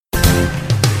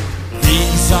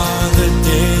the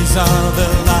days of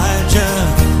Elijah,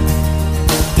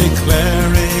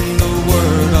 declaring the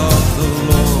word of the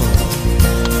Lord.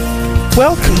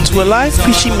 Welcome to a live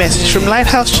preaching message from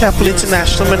Lighthouse Chapel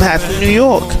International, Manhattan, New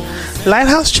York.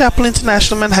 Lighthouse Chapel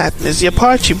International Manhattan is the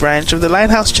Apache branch of the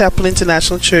Lighthouse Chapel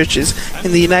International Churches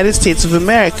in the United States of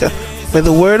America, where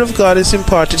the Word of God is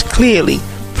imparted clearly,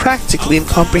 practically, and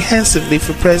comprehensively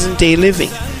for present-day living.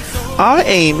 Our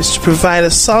aim is to provide a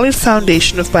solid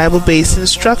foundation of Bible-based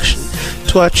instruction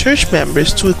to our church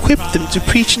members to equip them to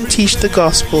preach and teach the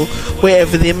gospel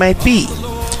wherever they might be.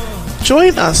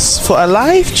 Join us for a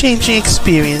life-changing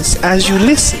experience as you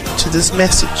listen to this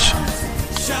message.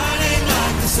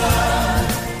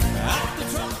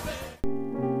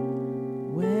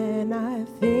 When I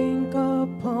think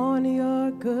upon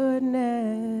your goodness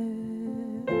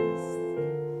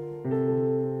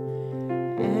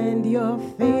and your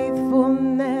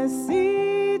faithfulness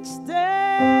each day,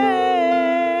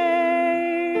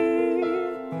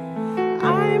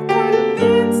 I'm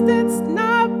convinced it's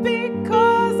not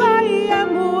because I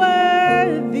am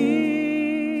worthy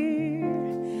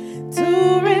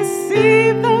to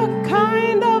receive the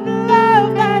kind of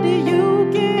love that you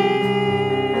give,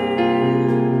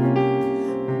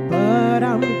 but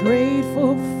I'm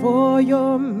grateful for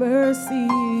your mercies,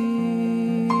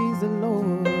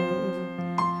 Lord,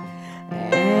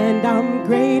 and I'm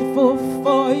grateful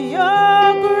for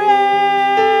your grace,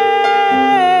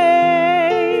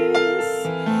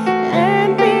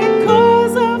 and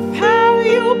because of how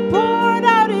you poured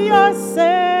out yourself,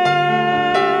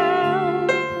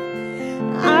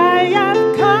 I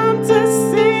have come to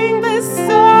sing this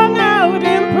song out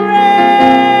in praise.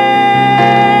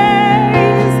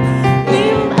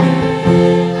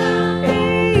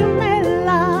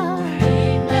 Imela,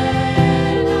 hey,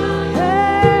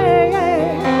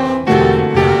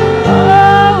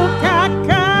 oh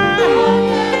kaka,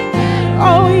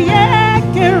 oh yeah,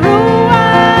 Kerua,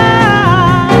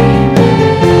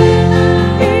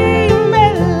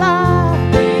 Imela,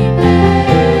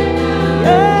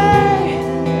 yes,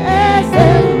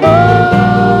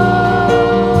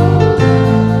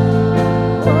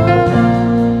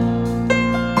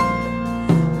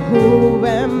 who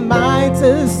am I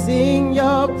to sing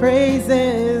your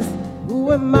praises?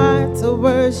 Who am I to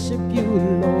worship you,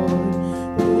 Lord?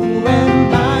 Who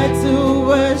am I to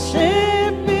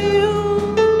worship you?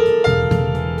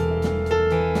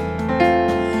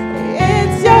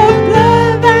 It's your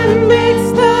blood that makes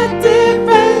the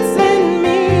difference in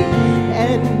me,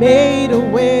 and made a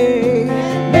way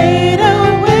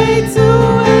to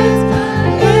enter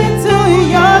into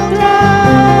your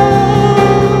throne.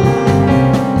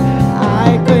 I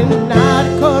could not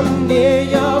come near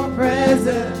your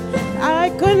presence. I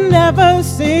could never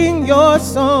sing your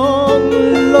song,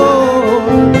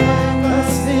 Lord. Never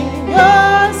sing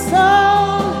your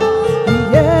song.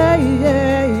 Yeah,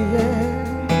 yeah, yeah.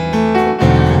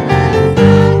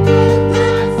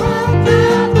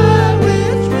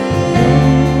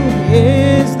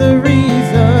 Is the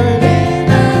reason.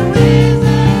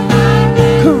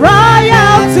 Cry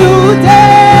out today.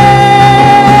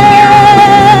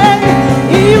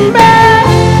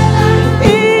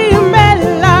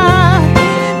 Imela,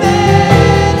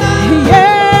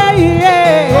 yeah,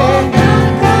 yeah.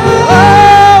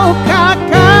 Oh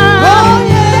kaka,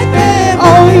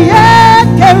 oh yeah,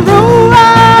 Kerua.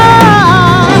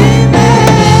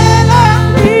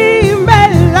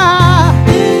 Imela,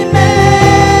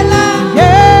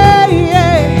 yeah,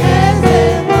 yeah.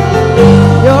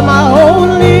 You're my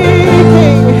only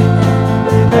king.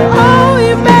 Oh,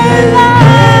 Imela,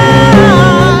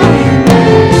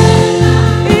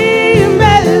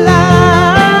 Imela,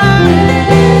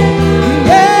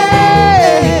 yeah.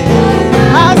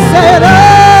 I said,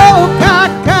 oh,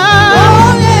 kaka, oh,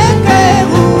 yeah,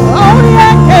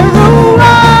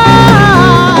 Kerua,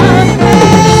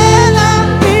 Imela,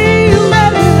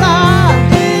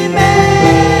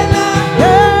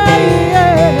 yeah,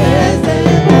 yeah.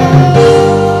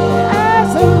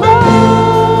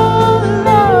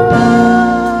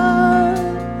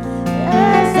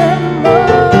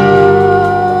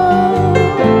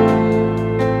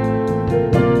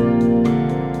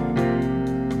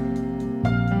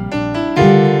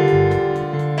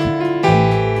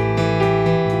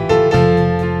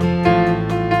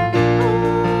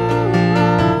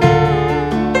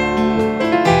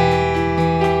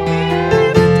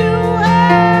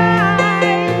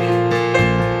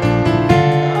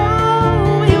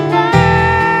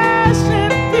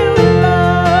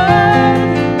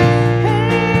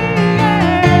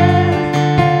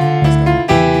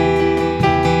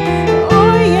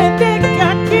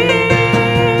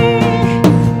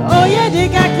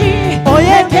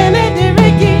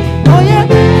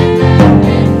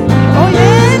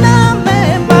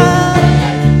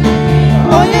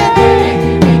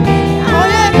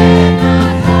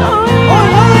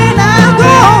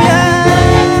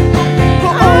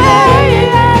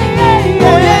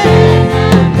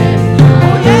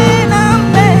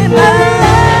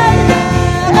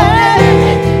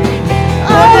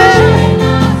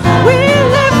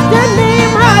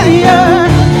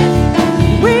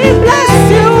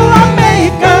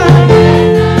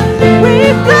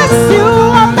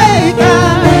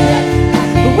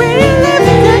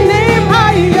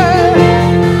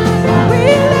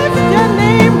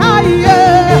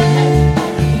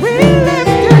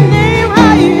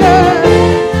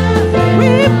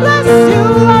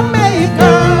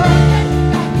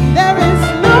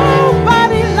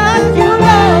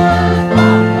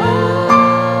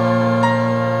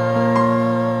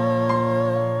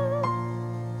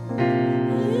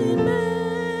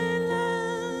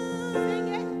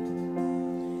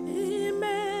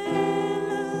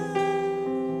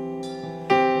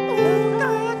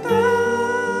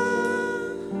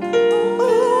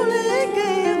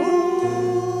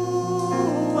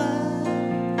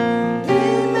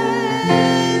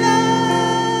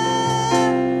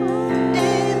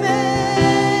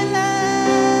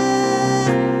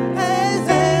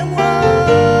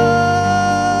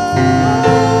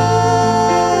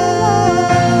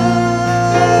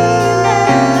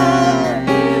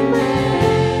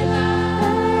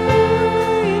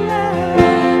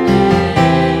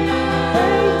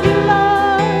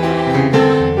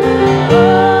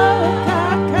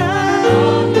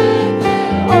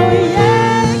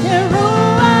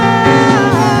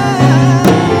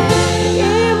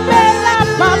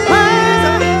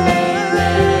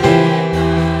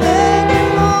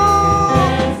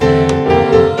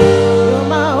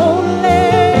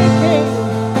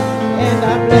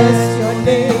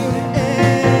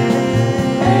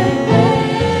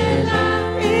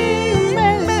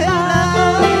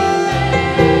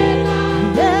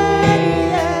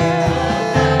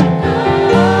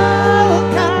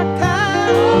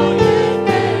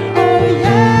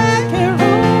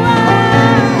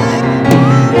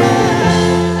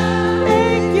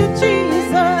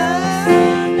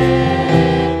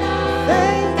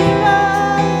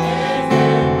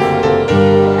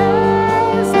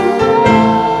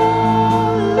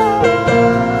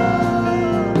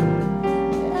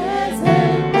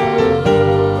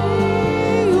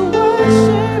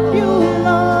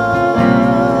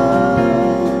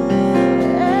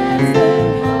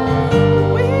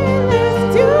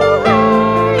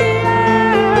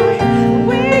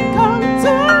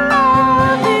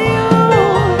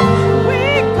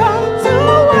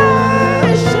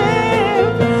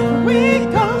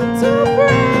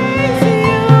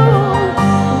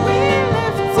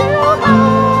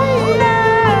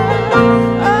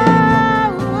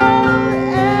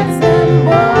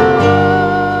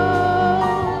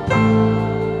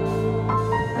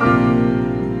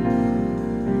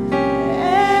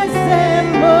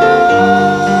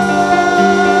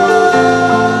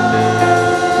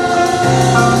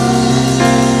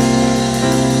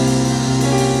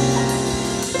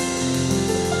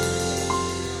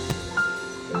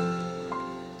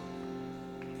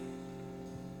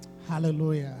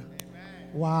 Hallelujah.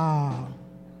 Wow.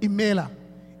 Imela,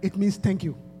 it means thank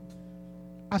you.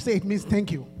 I say it means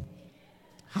thank you.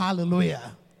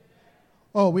 Hallelujah.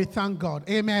 Oh, we thank God.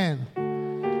 Amen.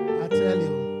 I tell you.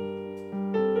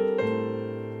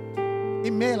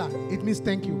 Imela, it means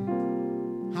thank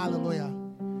you. Hallelujah.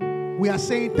 We are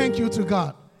saying thank you to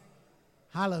God.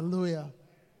 Hallelujah.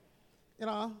 You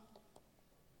know,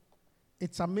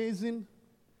 it's amazing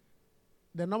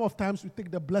the number of times we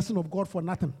take the blessing of God for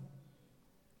nothing.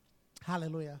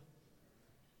 Hallelujah.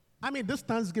 I mean, this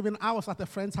Thanksgiving, I was at a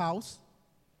friend's house,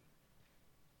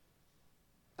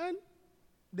 and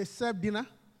they served dinner,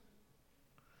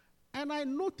 and I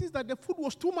noticed that the food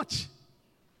was too much.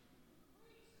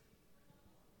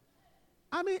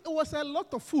 I mean, it was a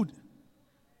lot of food.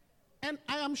 And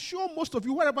I am sure most of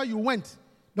you, wherever you went,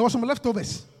 there was some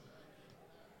leftovers.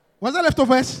 Was there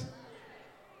leftovers?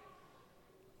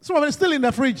 Some of it is still in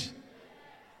the fridge.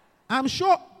 I'm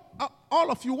sure all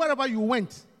of you, wherever you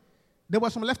went, there were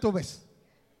some leftovers.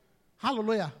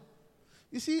 Hallelujah.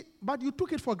 You see, but you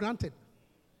took it for granted.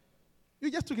 You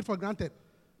just took it for granted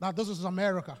that this is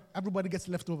America. Everybody gets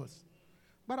leftovers.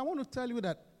 But I want to tell you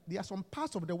that there are some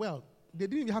parts of the world, they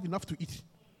didn't even have enough to eat.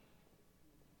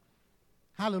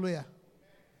 Hallelujah.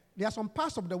 There are some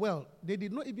parts of the world, they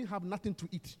did not even have nothing to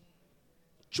eat.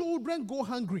 Children go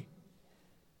hungry.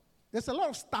 There's a lot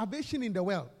of starvation in the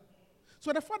world.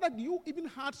 So the fact that you even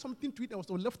had something to eat that was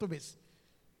leftovers,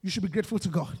 you should be grateful to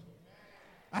God.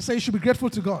 I say you should be grateful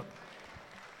to God.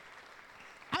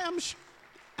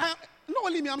 Not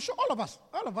only me, I'm sure all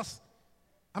of us.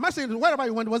 Am I saying wherever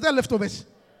you went, was there leftovers?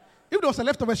 If there was a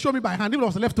leftover, show me by hand. If there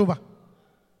was a leftover,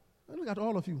 look at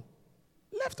all of you.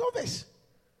 Leftovers.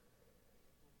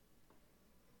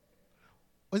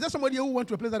 Was there somebody who went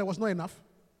to a place that there was not enough?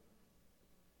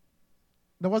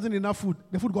 There wasn't enough food.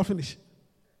 The food got finished.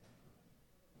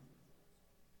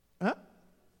 Huh?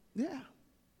 Yeah.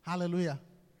 Hallelujah.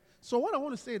 So what I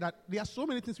want to say that there are so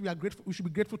many things we should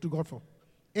be grateful to God for.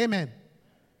 Amen.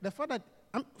 The fact that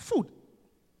food.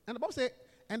 And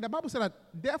the Bible said that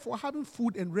therefore having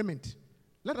food and raiment,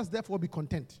 let us therefore be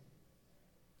content.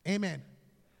 Amen.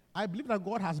 I believe that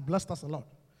God has blessed us a lot.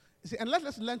 You see, and let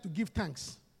us learn to give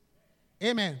thanks.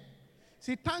 Amen.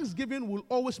 See, thanksgiving will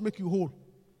always make you whole.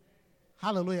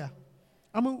 Hallelujah.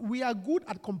 I mean, we are good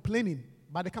at complaining,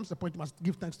 but there comes a point you must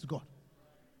give thanks to God.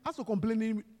 As for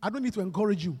complaining, I don't need to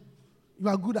encourage you. You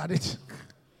are good at it.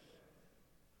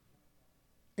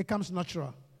 It comes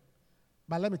natural.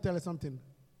 But let me tell you something.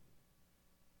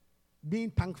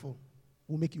 Being thankful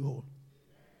will make you whole.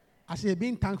 I say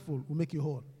being thankful will make you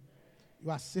whole.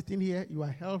 You are sitting here, you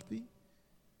are healthy,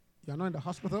 you are not in the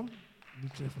hospital, be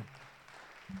grateful.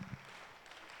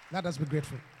 Let us be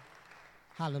grateful.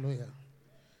 Hallelujah.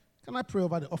 Can I pray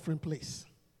over the offering place?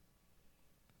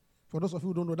 For those of you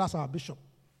who don't know, that's our bishop.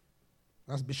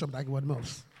 That's Bishop Dagwood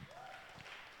Mills.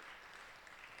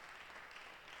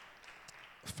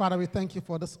 Father, we thank you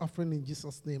for this offering in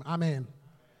Jesus' name. Amen.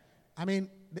 I mean,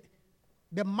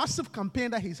 the massive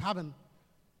campaign that he's having,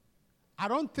 I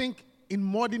don't think in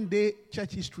modern day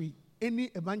church history, any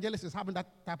evangelist is having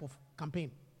that type of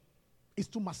campaign. It's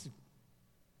too massive.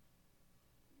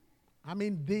 I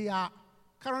mean, they are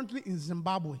currently in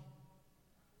Zimbabwe.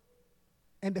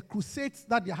 And the crusades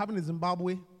that they're having in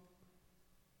Zimbabwe,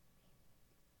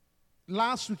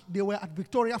 last week they were at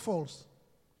Victoria Falls.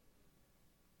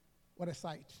 What a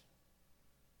sight.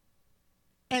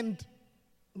 And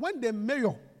when the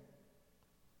mayor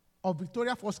of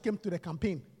Victoria Falls came to the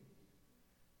campaign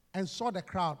and saw the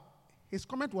crowd, his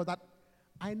comment was that,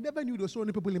 I never knew there were so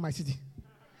many people in my city.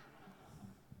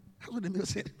 That's what the mayor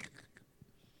said.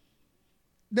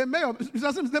 The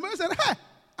mayor said, hey,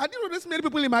 I didn't know there's many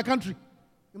people in my country,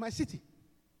 in my city.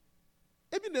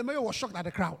 Even the mayor was shocked at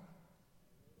the crowd.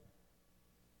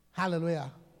 Hallelujah.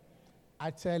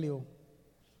 I tell you,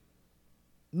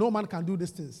 no man can do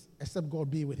these things except God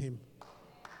be with him.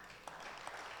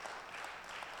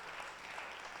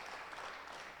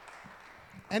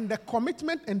 And the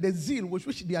commitment and the zeal with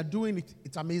which they are doing it,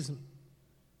 it's amazing.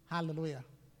 Hallelujah.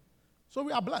 So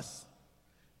we are blessed.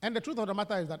 And the truth of the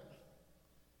matter is that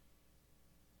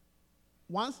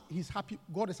once he's happy,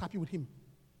 God is happy with him,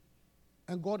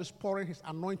 and God is pouring his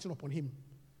anointing upon him,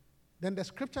 then the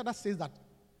scripture that says that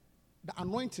the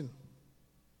anointing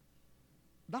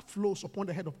that flows upon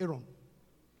the head of Aaron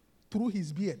through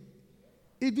his beard,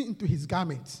 even into his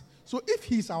garments. So if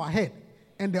he's our head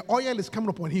and the oil is coming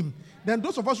upon him, then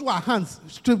those of us who are hands,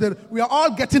 we are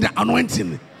all getting the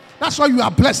anointing. That's why you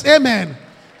are blessed. Amen.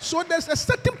 So there's a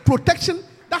certain protection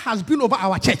that has been over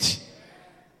our church.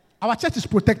 Our church is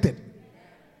protected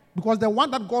because the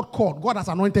one that God called, God has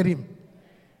anointed him.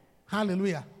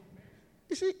 Hallelujah.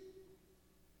 You see,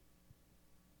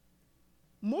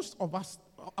 most of us,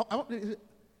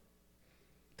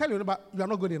 tell you about you are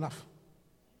not good enough.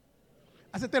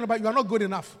 I said, tell you about you are not good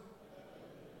enough.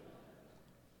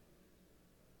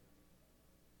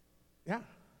 Yeah.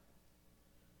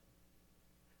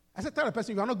 I said, tell a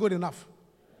person you are not good enough.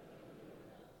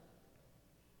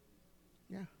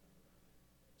 Yeah.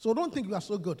 So don't think you are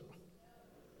so good.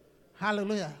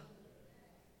 Hallelujah.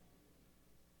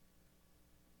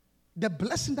 The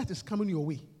blessing that is coming your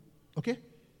way, okay?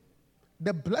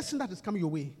 The blessing that is coming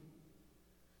your way,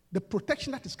 the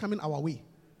protection that is coming our way,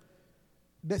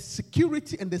 the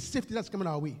security and the safety that's coming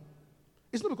our way,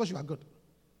 it's not because you are good.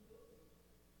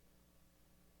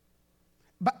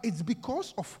 But it's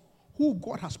because of who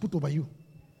God has put over you.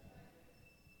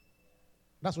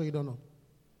 That's what you don't know.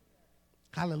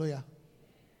 Hallelujah.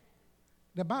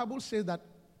 The Bible says that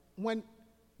when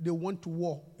they went to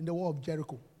war, in the war of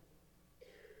Jericho,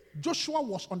 Joshua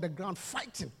was on the ground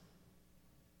fighting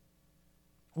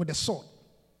with the sword.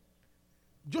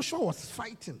 Joshua was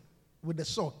fighting with the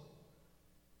sword.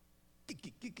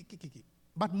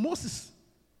 But Moses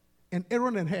and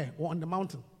Aaron and Hur were on the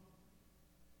mountain.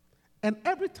 And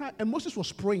every time, and Moses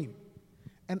was praying.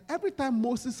 And every time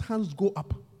Moses' hands go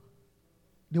up,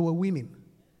 they were winning.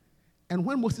 And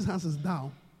when Moses' hands is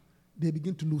down, they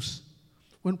begin to lose.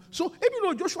 So even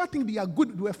though Joshua think they are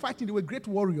good, they were fighting, they were great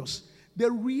warriors, the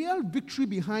real victory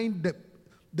behind the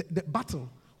battle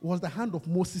was the hand of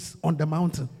Moses on the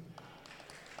mountain.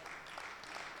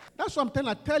 That's what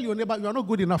I tell your neighbor, you are not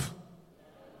good enough.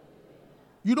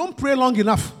 You don't pray long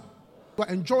enough. You are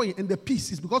enjoying, and the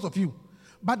peace is because of you.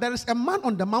 But there is a man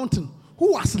on the mountain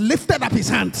who has lifted up his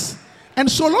hands.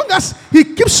 And so long as he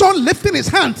keeps on lifting his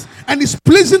hands and is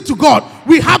pleasing to God,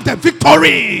 we have the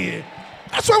victory.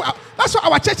 That's why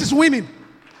our church is winning.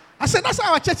 I said, that's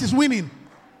how our church is winning.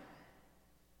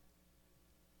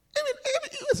 Even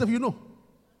if you know.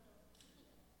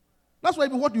 That's why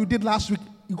even what you did last week,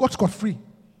 you got scot-free.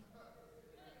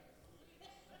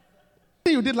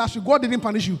 What you did last week, God didn't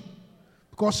punish you.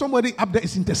 Because somebody up there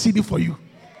is interceding for you.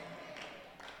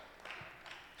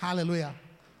 Hallelujah.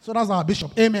 So that's our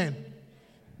bishop. Amen.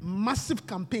 Massive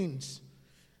campaigns.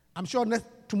 I'm sure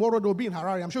tomorrow they'll be in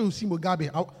Harare. I'm sure you'll see Mugabe.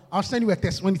 I'll send you a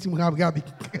test when you see Mugabe.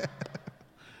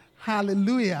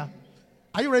 Hallelujah.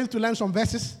 Are you ready to learn some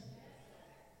verses?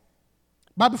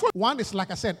 But before, one is,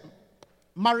 like I said,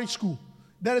 marriage school.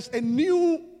 There is a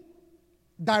new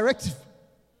directive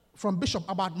from Bishop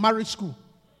about marriage school.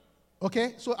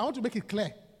 Okay? So I want to make it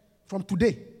clear from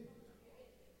today.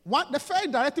 The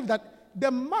first directive that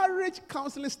the marriage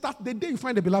counseling starts the day you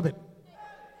find the beloved.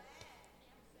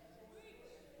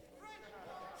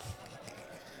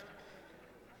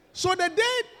 So the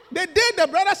day the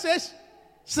brother says,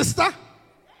 sister,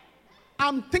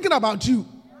 I'm thinking about you.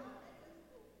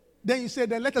 Then you say,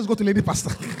 then let us go to Lady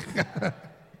Pastor.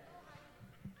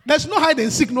 There's no hide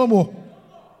and seek no more.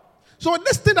 So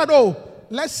this thing that,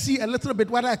 let's see a little bit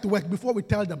whether it works before we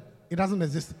tell them. It doesn't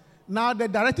exist. Now the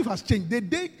directive has changed. The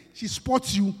day she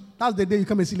spots you, that's the day you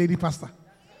come and see Lady Pastor.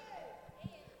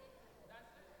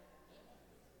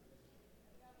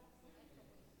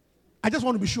 I just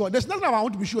want to be sure. There's nothing I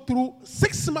want to be sure. Through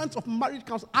 6 months of marriage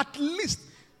counsel, at least.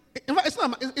 In fact,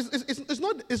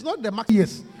 it's not the max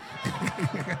years.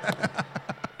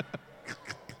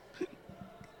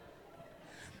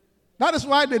 That is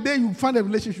why the day you find a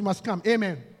relationship must come.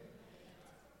 Amen.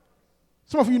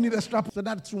 Some of you need a strap. So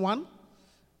that's one.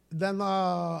 Then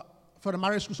for the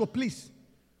marriage school. So please.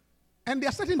 And they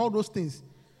are setting all those things.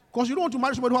 Because you don't want to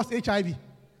marry somebody who has HIV.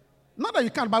 Not that you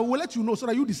can't, but we will let you know so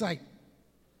that you decide.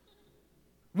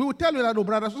 We will tell you that,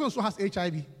 brother, so has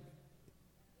HIV.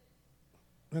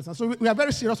 So we are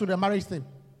very serious with the marriage thing.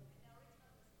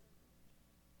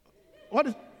 What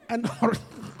is and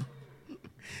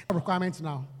requirements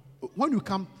now? When you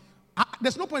come,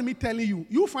 there's no point in me telling you.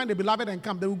 You find the beloved and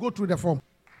come. They will go through the form.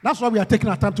 That's why we are taking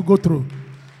our time to go through.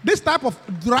 This type of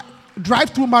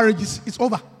drive-through marriages is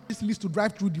over. This leads to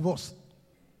drive-through divorce.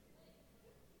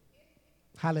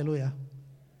 Hallelujah.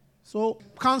 So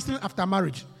counseling after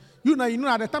marriage. You know,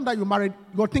 at the time that you married,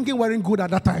 you're thinking wearing good at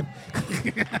that time.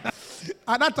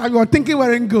 At that time, you're thinking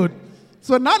wearing good.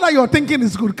 So now that you're thinking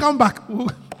it's good, come back.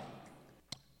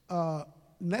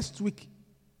 Next week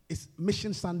is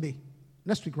Mission Sunday.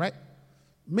 Next week, right?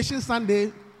 Mission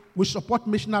Sunday, we support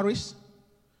missionaries.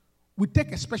 We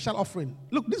take a special offering.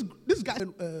 Look, this guy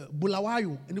in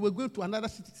Bulawayo, and they were going to another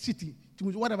city, to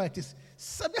whatever it is,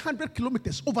 700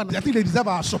 kilometers overnight. I think they deserve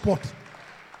our support.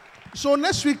 So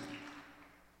next week,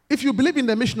 if you believe in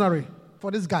the missionary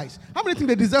for these guys, how many think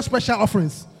they deserve special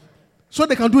offerings so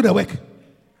they can do the work?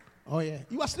 Oh, yeah.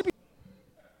 You are sleeping.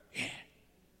 Yeah.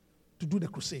 the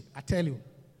crusade. I tell you.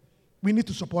 We need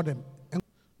to support them. And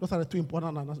those are the two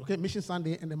important ones. Okay, Mission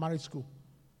Sunday and the marriage school.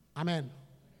 Amen.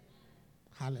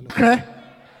 Hallelujah. Clear?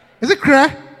 Is it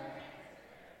clear?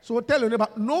 So tell your neighbor,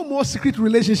 no more secret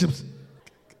relationships.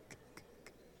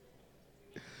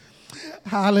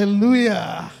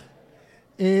 Hallelujah.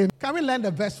 Can we learn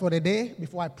the verse for the day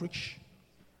before I preach?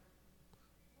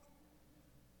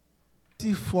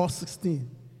 4:16.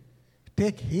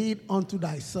 Take heed unto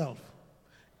thyself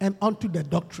and unto the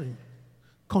doctrine.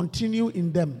 Continue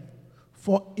in them.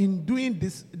 For in doing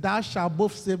this, thou shalt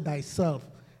both save thyself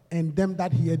and them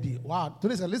that hear thee. Wow.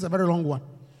 This is a very long one.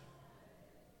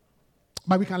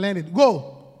 But we can learn it.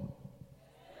 Go.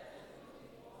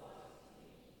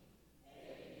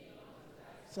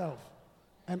 Self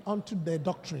and unto the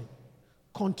doctrine.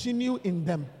 Continue in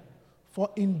them. For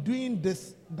in doing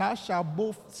this, thou shalt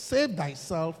both save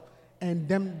thyself and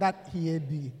them that hear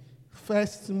thee. 1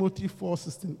 Timothy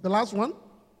 4:16. The last one.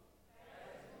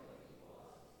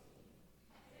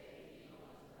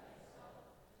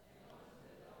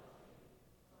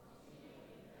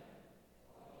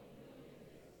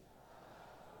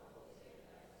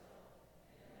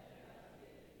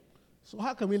 So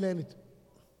how can we learn it?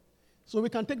 So we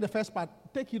can take the first part,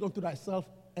 take it unto thyself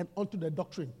and unto the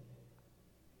doctrine.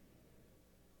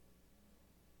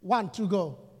 1, 2,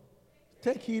 go.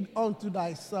 Take heed unto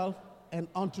thyself and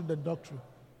unto the doctrine.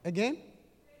 Again?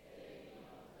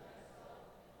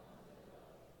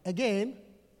 Again?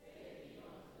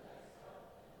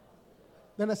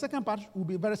 Then the second part will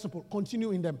be very simple.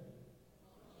 Continue in them.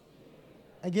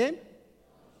 Again?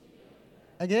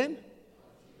 Again?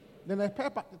 Then the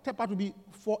third part will be,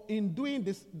 for in doing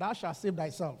this, thou shalt save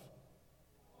thyself.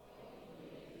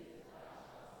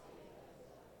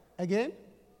 Again?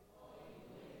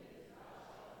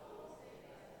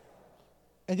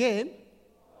 Again?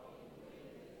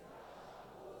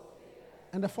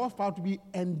 And the fourth part will be,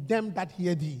 and them that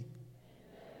hear thee.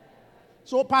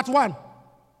 So part 1.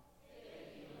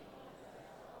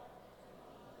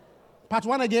 Part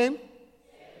 1 again.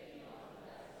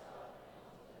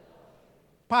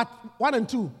 Part 1 and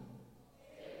 2.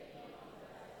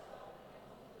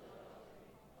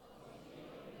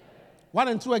 One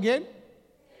and two again.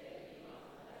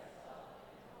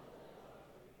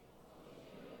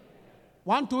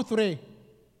 One, two, three.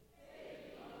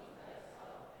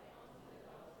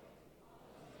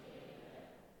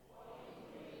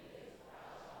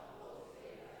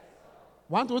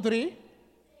 One, two, three.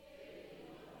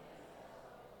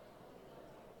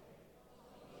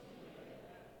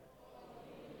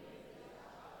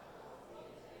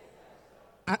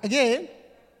 Again.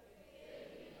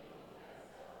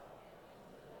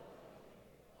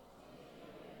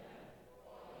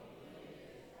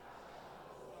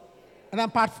 And then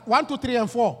part 1, 2, 3,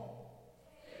 and 4.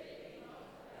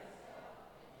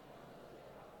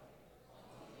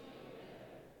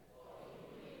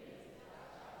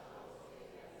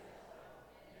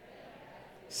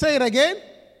 Say it again.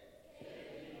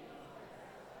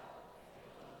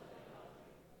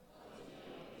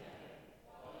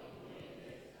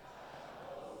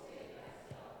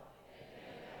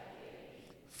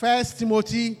 First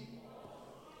Timothy.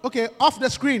 Okay, off the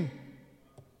screen.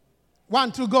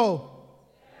 1, 2, go.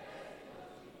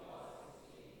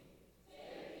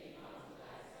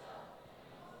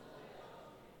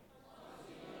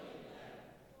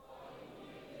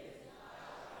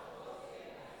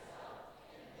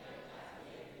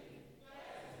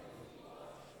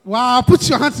 Wow, put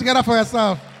your hands together for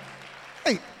yourself.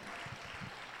 Hey,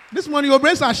 this morning your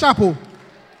brains are sharp. Oh.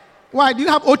 Why? Did you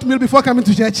have oatmeal before coming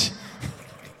to church?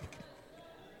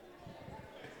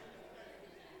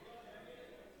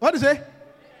 What do you say?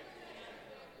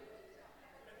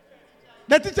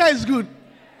 The teacher is good.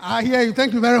 I hear you.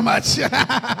 Thank you very much.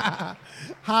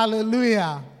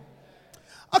 Hallelujah.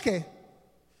 Okay.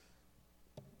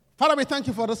 Father, we thank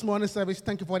you for this morning's service.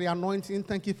 Thank you for the anointing.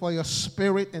 Thank you for your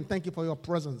spirit. And thank you for your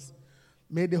presence.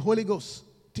 May the Holy Ghost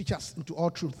teach us into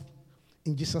all truth.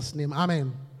 In Jesus' name,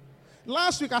 amen.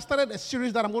 Last week, I started a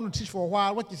series that I'm going to teach for a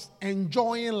while, which is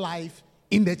enjoying life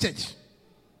in the church.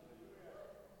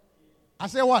 I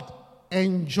say what?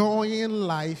 Enjoying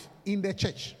life in the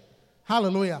church.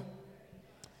 Hallelujah.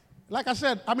 Like I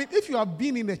said, if you have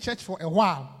been in the church for a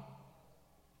while,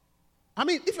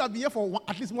 if you have been here for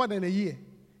at least more than a year,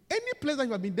 any place that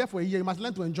you have been there for a year, you must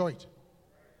learn to enjoy it.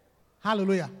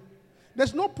 Hallelujah.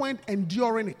 There's no point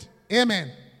enduring it. Amen.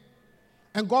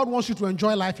 And God wants you to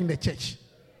enjoy life in the church.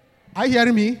 Are you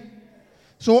hearing me?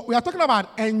 So we are talking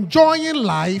about enjoying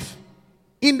life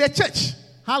in the church.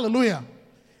 Hallelujah.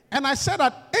 And I said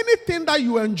that anything that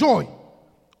you enjoy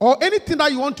or anything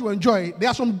that you want to enjoy, there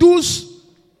are some do's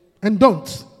and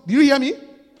don'ts. Did you hear me?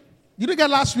 Did you get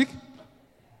last week?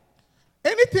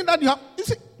 Anything that you have, you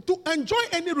see, to enjoy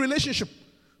any relationship,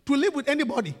 to live with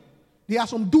anybody, there are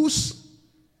some do's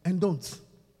and don'ts.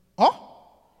 Or,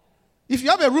 if you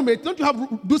have a roommate, don't you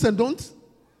have do's and don'ts?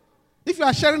 If you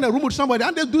are sharing a room with somebody,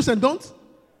 aren't there do's and don'ts?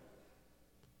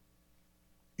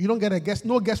 You don't get a guest,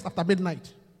 no guest after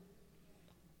midnight.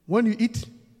 When you eat,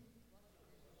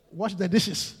 wash the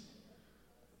dishes.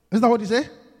 Isn't that what you say?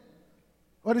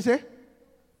 What do you say?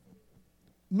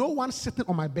 No one sitting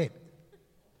on my bed.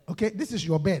 Okay, this is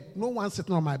your bed. No one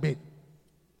sitting on my bed.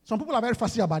 Some people are very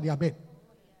fussy about their bed.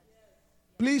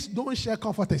 Please don't share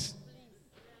comforters.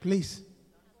 Please.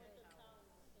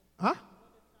 Huh?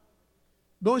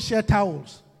 Don't share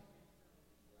towels.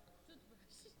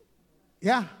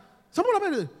 Yeah. Some people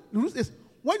are very, the rule is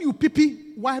when you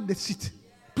pee, wipe the seat.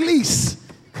 Please.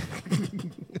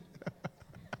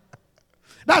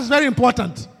 That's very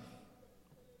important.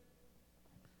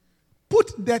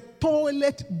 Put the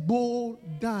toilet bowl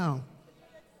down.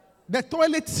 The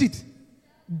toilet seat.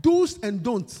 Do's and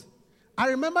don'ts. I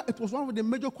remember it was one of the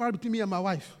major quarrels between me and my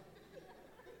wife.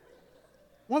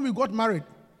 When we got married,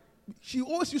 she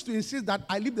always used to insist that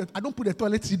I don't put the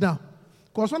toilet seat down.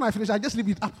 Because when I finish, I just leave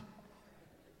it up.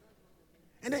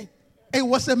 And then it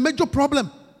was a major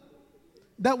problem.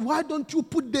 That why don't you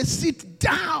put the seat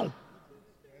down?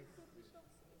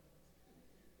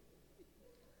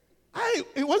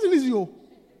 It wasn't easy.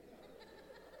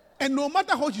 And no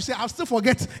matter what you say, I'll still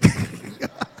forget.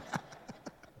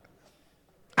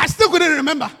 I still couldn't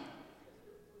remember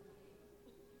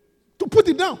to put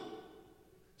it down.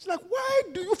 It's like, why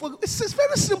do you forget? It's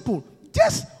very simple.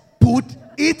 Just put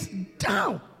it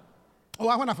down.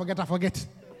 Oh, when I forget.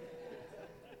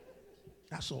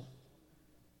 That's all.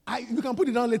 You can put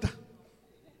it down later.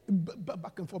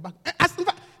 Back and forth.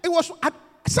 It was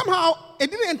somehow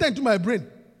it didn't enter into my brain.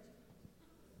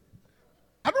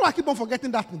 I don't know. I keep on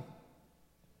forgetting that thing.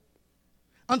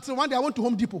 Until one day I went to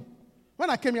Home Depot. When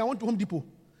I came here, I went to Home Depot.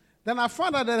 Then I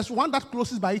found out there's one that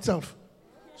closes by itself.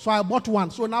 So I bought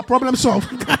one. So now problem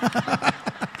solved.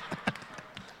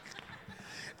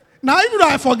 Now even though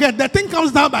I forget, the thing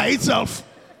comes down by itself.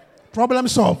 Problem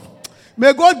solved.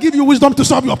 May God give you wisdom to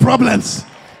solve your problems.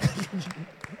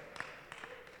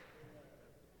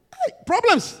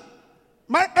 Problems.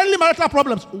 My early marital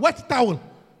problems. Wet towel.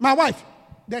 My wife.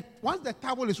 That once the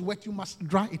towel is wet, you must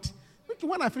dry it.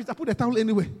 When I finish, I put the towel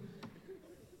anyway.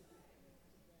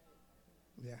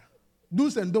 Yeah.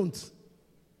 Do's and don'ts.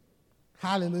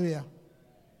 Hallelujah.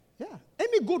 Yeah.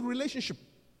 Any good relationship,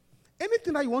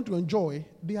 anything that you want to enjoy,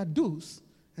 there are do's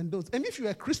and don'ts. And if you're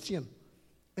a Christian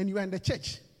and you are in the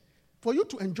church, for you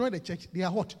to enjoy the church, there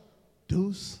are what?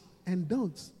 Do's and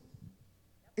don'ts.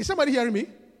 Is somebody hearing me?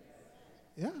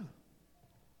 Yeah.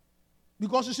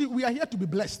 Because you see, we are here to be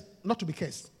blessed, not to be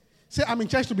cursed. Say, I'm in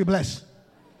church to be blessed.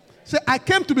 Say, I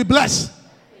came to be blessed.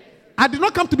 I did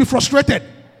not come to be frustrated.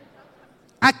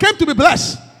 I came to be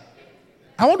blessed.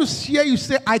 I want to hear you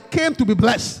say, I came to be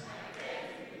blessed.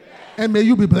 And may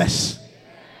you be blessed.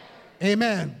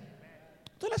 Amen.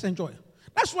 So let's enjoy.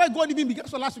 That's why God even began.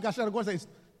 So last week I said, God says,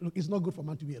 look, it's not good for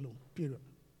man to be alone. Period.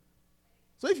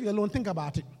 So if you're alone, think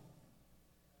about it.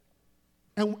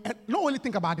 And not only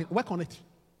think about it, work on it.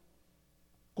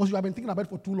 Because you have been thinking about it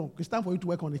for too long. It's time for you to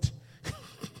work on it.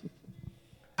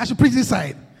 I should preach this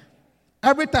side.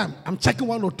 Every time I'm checking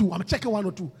 1 or 2. I'm checking 1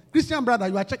 or 2. Christian brother,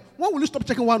 you are checking. When will you stop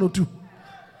checking 1 or 2?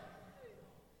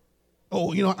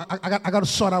 Oh, you know, I got to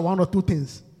sort out 1 or 2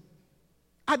 things.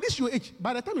 At this your age,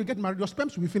 by the time you get married, your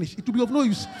sperms will be finished. It will be of no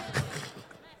use.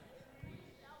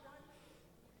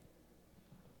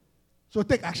 So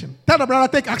take action. Tell the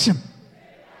brother, take action.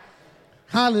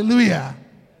 Hallelujah.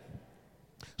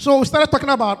 So we started talking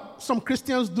about some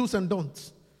Christians' do's and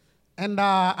don'ts. And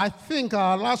I think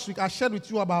last week I shared with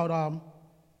you about,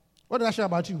 what did I share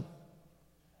about you?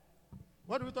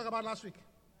 What did we talk about last week?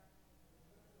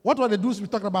 What were the do's we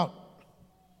talked about?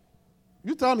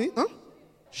 You tell me. Huh?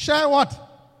 Share what?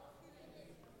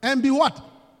 And be what?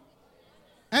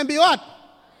 And be what?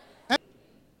 And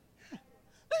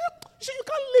see, you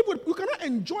can't live with, you cannot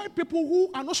enjoy people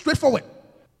who are not straightforward.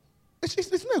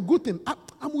 It's not a good thing.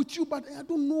 I'm with you, but I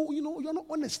don't know, you're not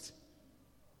honest.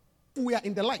 We are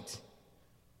in the light.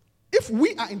 If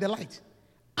we are in the light,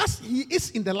 as he is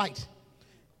in the light.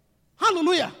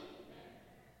 Hallelujah.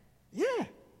 Yeah.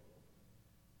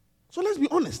 So let's be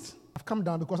honest. I've come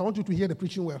down because I want you to hear the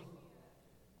preaching well.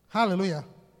 Hallelujah.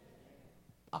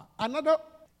 Another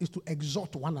is to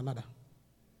exhort one another.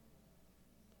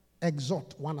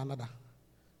 Exhort one another.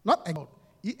 Not exalt.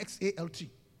 E-X-A-L-T.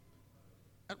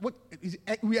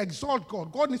 We exalt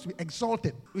God. God needs to be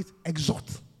exalted. It's exhort.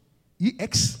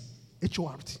 E-X.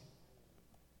 H-O-R-T.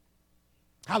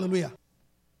 Hallelujah.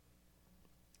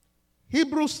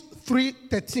 Hebrews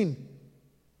 3:13.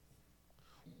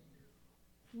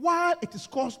 While it is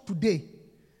called today,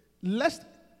 lest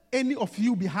any of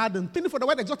you be hardened. Thinking for the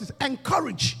word exhort is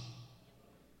encourage.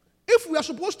 If we are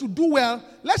supposed to do well,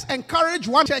 let's encourage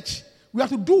one church. We have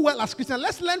to do well as Christians.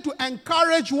 Let's learn to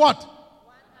encourage what?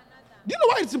 One another. Do you know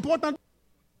why it's important?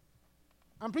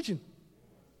 I'm preaching.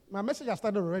 My message has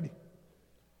started already.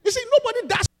 You see, nobody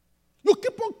does. You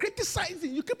keep on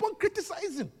criticizing. You keep on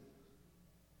criticizing.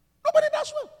 Nobody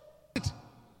does well.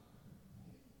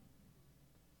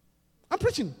 I'm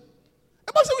preaching.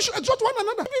 The Bible says we should exhort one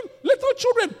another. Even little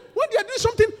children, when they are doing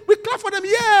something, we clap for them.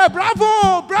 Yeah,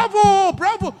 bravo, bravo,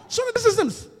 bravo. So the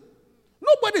systems.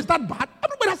 Nobody is that bad.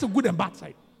 Everybody has a good and bad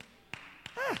side.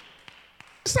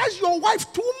 Besides your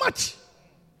wife too much.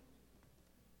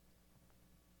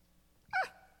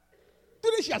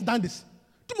 Today she has done this.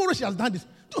 Tomorrow she has done this.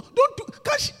 Don't do.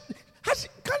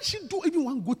 Can't she do even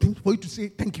one good thing for you to say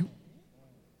thank you?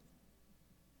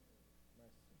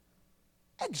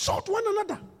 Exhort one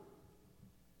another.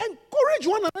 Encourage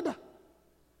one another.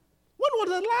 When was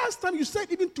the last time you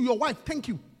said even to your wife thank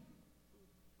you?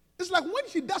 It's like when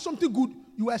she does something good,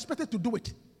 you are expected to do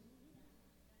it.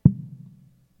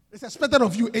 It's expected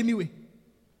of you anyway.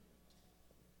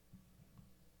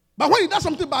 But when he does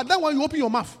something bad, then when you open your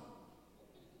mouth.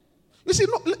 You see,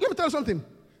 let me tell you something.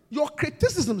 Your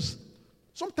criticisms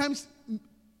sometimes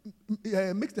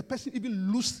makes the person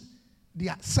even lose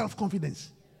their self-confidence.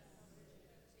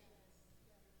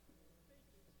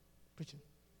 Preaching.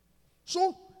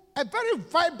 So, a very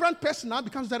vibrant person now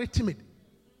becomes very timid.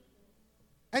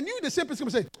 And you, the same person,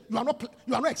 will say, you are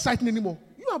not exciting anymore.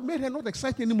 You have made her not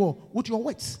exciting anymore with your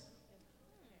words.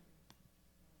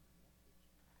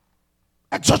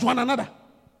 Exhort one another.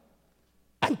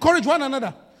 Encourage one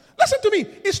another. Listen to me.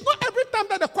 It's not every time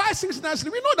that the choir sings nicely.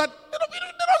 We know that they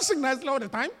don't sing nicely all the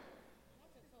time.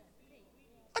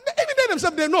 And even they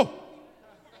themselves, they know.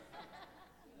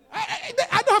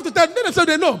 I don't have to tell them. They themselves,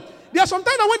 they know. There are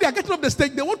sometimes when they are getting off the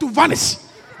stage, they want to vanish.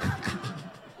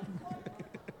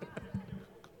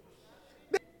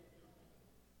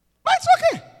 But it's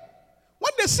okay.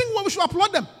 When they sing well, we should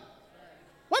applaud them.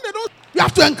 When they don't, you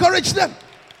have to encourage them.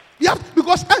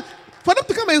 Because for them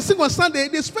to come and sing on Sunday,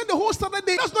 they spend the whole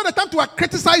Saturday. That's not the time to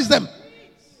criticize them.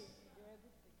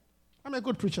 I'm a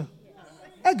good preacher.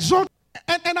 Exhort.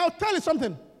 And I'll tell you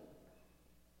something.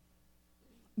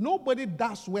 Nobody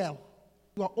does well.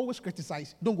 You are always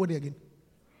criticized. Don't go there again.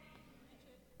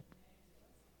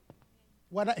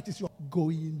 Whether it is your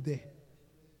going there.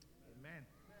 Amen.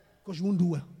 Because you won't do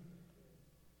well.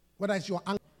 Whether it's your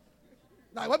anger.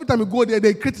 Now, every time you go there,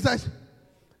 they criticize.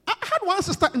 I had one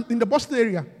sister in the Boston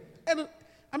area. And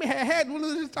I mean, her hair,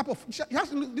 she has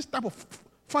this type of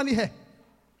funny hair.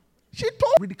 She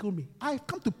told ridicule me. I've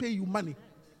come to pay you money.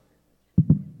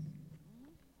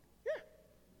 Yeah.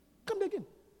 Come there again.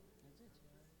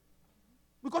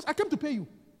 Because I came to pay you.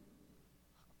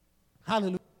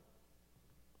 Hallelujah.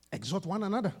 Exhort one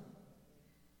another.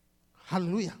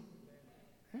 Hallelujah.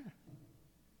 Yeah.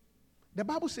 The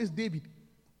Bible says David,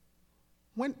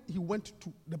 when he went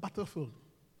to the battlefield,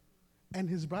 and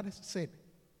his brothers said,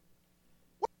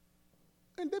 what?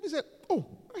 And David said, oh,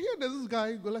 I hear there's this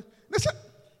guy. They said,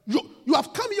 you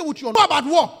have come here with your know about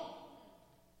war.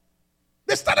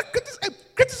 They started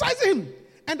criticizing him.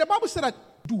 And the Bible said that,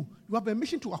 you have a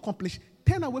mission to accomplish.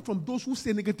 Turn away from those who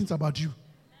say negative things about you.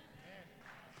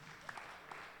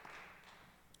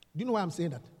 Do you know why I'm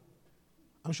saying that?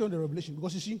 I'm showing the revelation.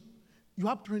 Because you see, you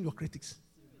have to train your critics.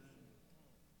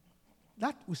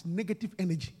 That was negative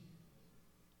energy.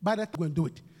 By that, go and do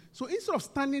it. So instead of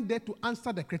standing there to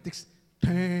answer the critics,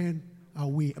 turn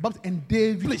away. And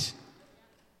David, please.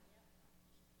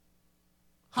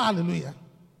 Hallelujah.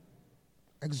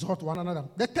 Exhort one another.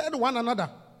 The third one another.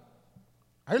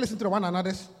 Are you listening to the one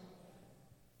another's?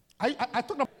 I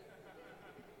talked about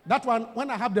that one. When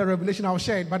I have the revelation, I'll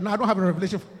share it. But now I don't have a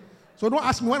revelation. So don't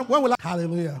ask me when will I.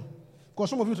 Hallelujah.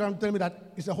 Because some of you trying to tell me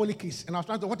that it's a holy kiss. And I was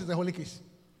trying to, what is a holy kiss?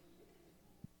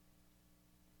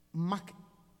 Mark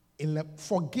 11.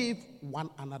 Forgive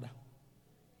one another.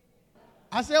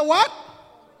 I say what?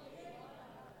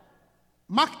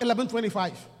 Mark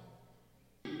 11:25.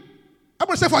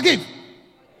 Everybody say forgive.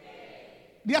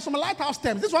 There are some lighthouse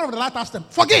terms. This is one of the lighthouse terms.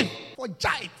 Forgive.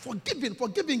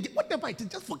 Forgiving. Whatever it is,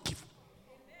 just forgive.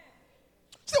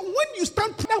 So when you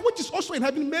stand prayer, which is also in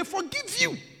heaven, may forgive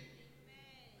you.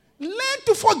 Learn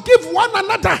to forgive one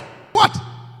another. What?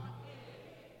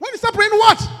 When you start praying,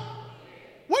 what?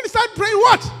 When you start praying,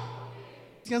 what?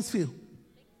 Things fail.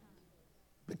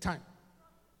 Big time.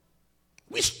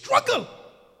 We struggle.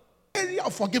 area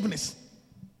of forgiveness.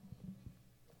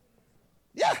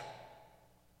 Yeah.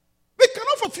 We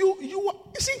cannot fulfill you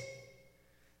see,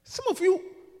 some of you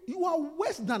are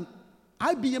worse than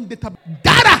IBM data.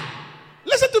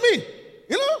 Listen to me.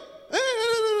 You know,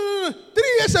 3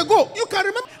 years ago, you can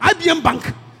remember IBM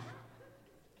Bank.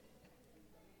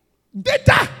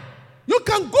 Data. You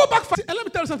can go back. And let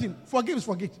me tell you something. Forgive is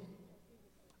forget.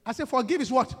 I say forgive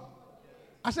is what?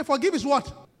 I say forgive is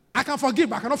what? I can forgive,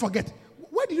 but I cannot forget.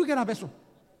 Where did you get that verse from?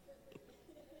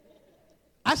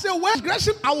 I say, where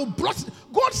transgression I will blot.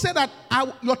 God said that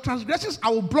your transgressions I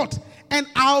will blot, and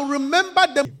I'll remember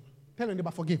them. Tell your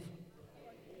neighbor, forgive.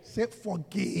 Say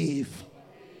forgive.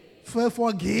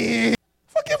 Forgive.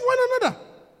 Forgive one another.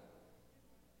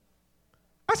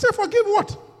 I say forgive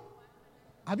what?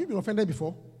 Have you been offended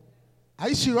before? Are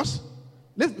you serious?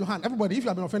 Lift your hand, everybody, if you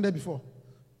have been offended before.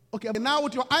 Okay, now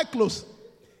with your eye closed,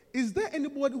 is there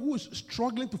anybody who is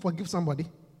struggling to forgive somebody?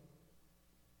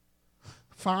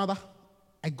 Father,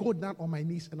 I go down on my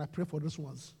knees and I pray for those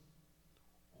ones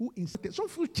who insisted. Some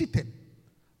feel cheated,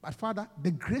 but Father,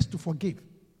 the grace to forgive,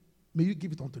 may you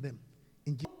give it unto them.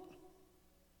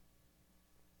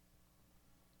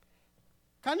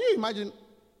 Can you imagine,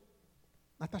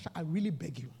 Natasha, I really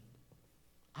beg you.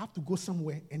 I have to go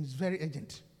somewhere and it's very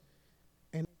urgent.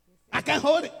 And I can't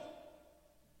hold it.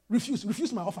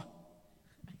 Refuse my offer.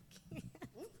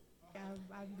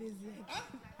 I'm busy.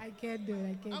 I can't do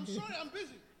it. I'm sorry, I'm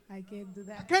busy. I can't do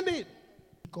that. I can't do it.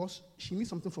 Because she needs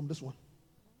something from this one.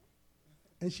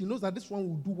 And she knows that this one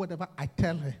will do whatever I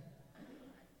tell her.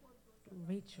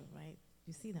 Rachel, right?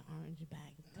 You see the orange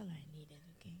bag. Tell her I need it,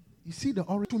 okay? You see the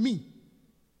orange to me.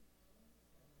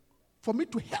 For me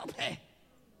to help her.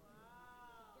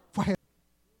 For her.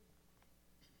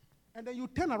 And then you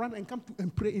turn around and come to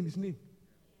and pray in his name.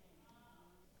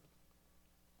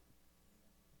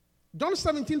 John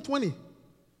 17:20.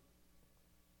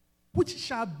 Which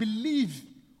shall believe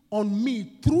on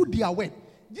me through their word.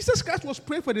 Jesus Christ was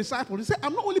praying for the disciples. He said,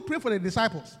 I'm not only praying for the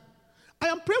disciples. I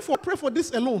am praying for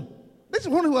this alone. This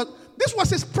was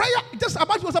his prayer just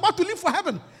about, he was about to leave for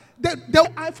heaven. They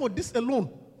I for this alone.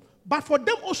 But for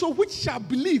them also which shall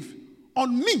believe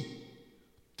on me.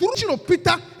 Through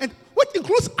Peter, and which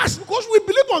includes us, because we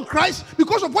believe on Christ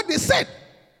because of what they said.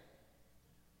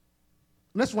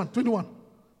 Next one, 21.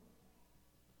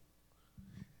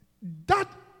 That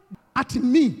at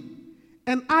me,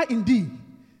 and I indeed,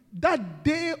 that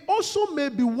they also may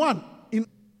be one.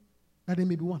 That they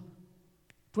may be one.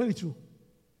 22.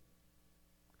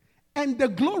 And the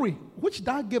glory which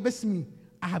thou gavest me,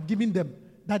 I have given them,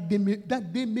 that they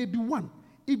may be one.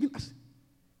 Even as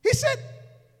he said,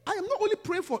 I am not only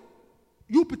praying for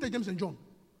you, Peter, James, and John.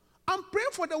 I'm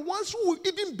praying for the ones who will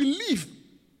even believe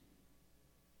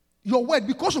your word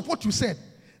because of what you said.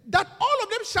 That all of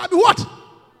them shall be what?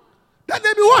 That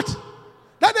they be what?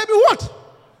 That they be what?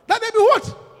 That they be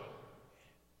what?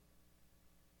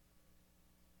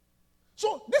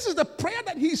 So this is the prayer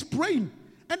that he is praying.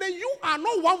 And then you are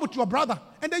not one with your brother.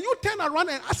 And then you turn around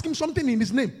and ask him something in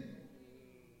his name.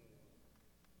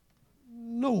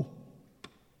 No.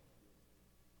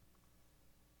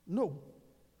 No.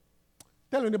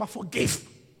 Tell your neighbor, forgive.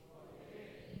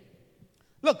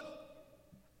 Look,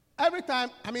 every time,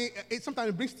 sometimes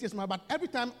it brings tears to my heart, but every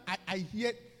time I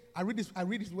read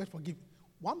this word forgive,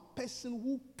 one person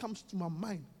who comes to my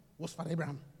mind was Father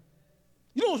Abraham.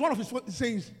 You know, it was one of his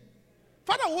sayings.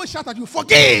 Father always shout at you,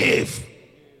 forgive.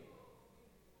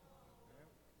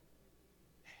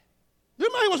 You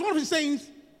remember it was one of his sayings?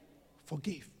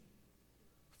 Forgive.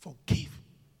 Forgive.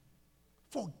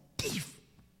 Forgive.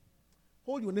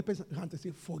 Hold your neighbor's hand and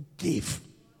say, forgive.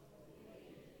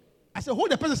 I said,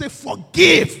 hold the person and say,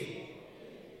 forgive.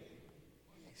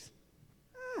 Yes.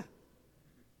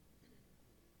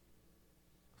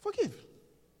 Forgive.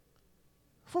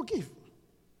 Forgive.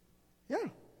 Yeah.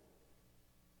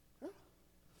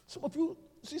 Some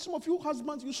of you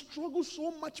husbands, you struggle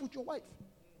so much with your wife.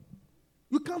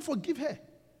 You can't forgive her.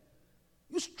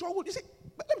 You struggle. You see,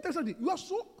 but let me tell you something. You are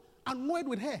so annoyed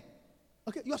with her.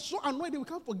 Okay, you are so annoyed that we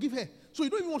can't forgive her. So you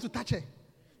don't even want to touch her.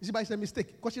 You see, but it's a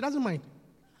mistake because she doesn't mind.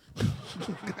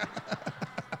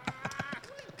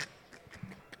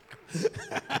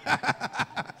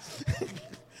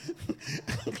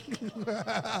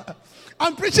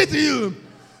 I'm preaching to you.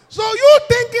 So you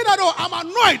thinking that, oh, I'm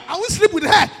annoyed, I will sleep with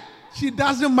her. She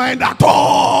doesn't mind at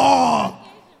all.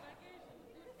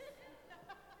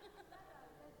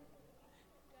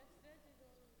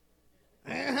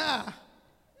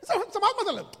 Some husbands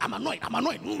are like, I'm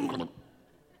annoyed.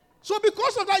 So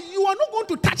because of that, you are not going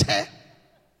to touch her.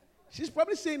 She's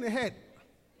probably saying in her head,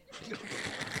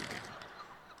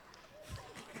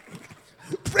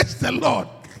 praise the the Lord.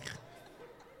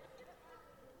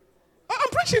 I'm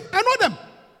preaching. I know them.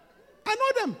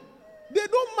 They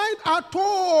don't mind at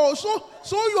all. So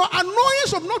your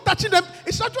annoyance of not touching them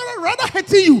is actually rather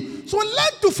hurting you. So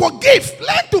learn to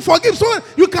forgive. So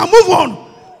you can move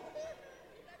on.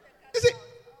 You see,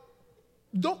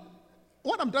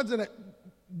 what I'm trying to say,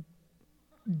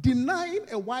 denying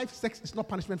a wife sex is not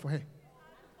punishment for her.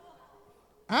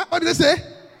 Huh? What did they say?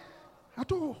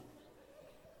 At all.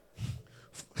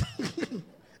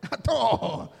 At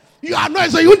all. You are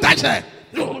annoyed, so you won't touch her.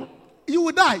 You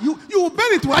will die. You will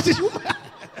burn into ashes. You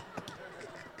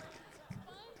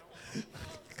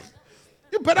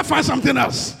better find something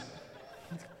else.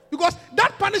 Because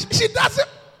that punishment, she does it.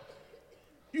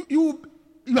 You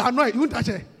are annoyed. You won't touch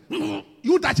her. You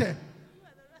won't touch her.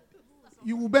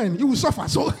 You will burn. You will suffer.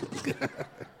 So,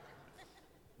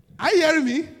 are you hearing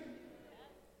me?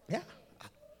 Yeah.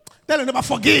 Tell them about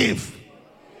forgive.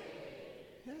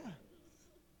 Yeah.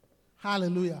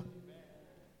 Hallelujah.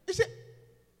 You see,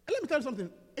 let me tell you something.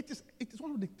 It is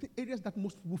one of the areas that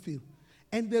most people fail.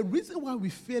 And the reason why we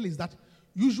fail is that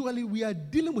usually we are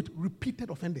dealing with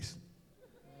repeated offenders.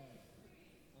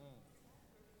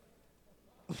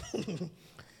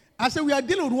 I said we are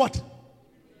dealing with what?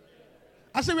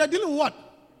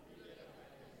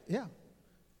 Yeah.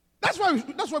 That's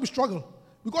why we struggle.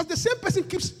 Because the same person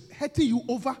keeps hurting you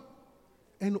over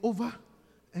and over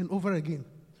and over again.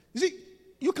 You see,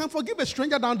 you can forgive a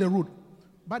stranger down the road.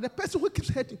 But the person who keeps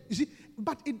hurting, you see,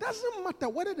 but it doesn't matter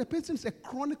whether the person is a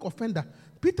chronic offender.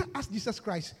 Peter asked Jesus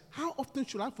Christ, how often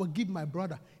should I forgive my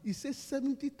brother? He says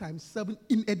 70 times 7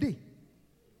 in a day.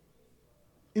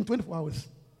 In 24 hours.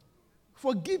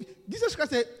 Forgive. Jesus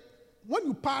Christ said, when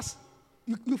you pass,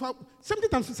 you 70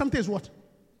 times 70 is what?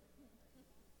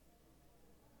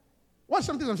 What's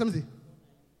 70 times 70?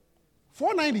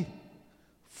 490.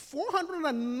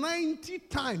 490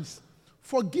 times.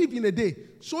 Forgive in a day.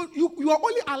 So you are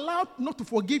only allowed not to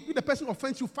forgive if the person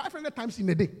offends you 500 times in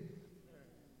a day.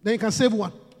 Then you can save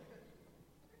one.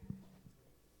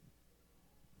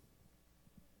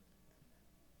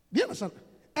 Do you understand?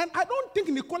 And I don't think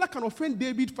Nicola can offend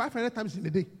David 500 times in a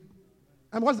day.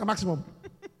 And what's the maximum?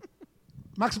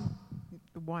 Maximum?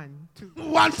 1, 2.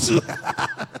 1, 2.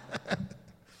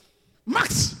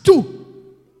 Max 2.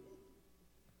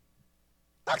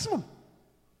 Maximum.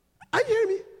 Are you hearing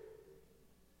me?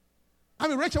 I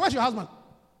mean, Rachel, where's your husband?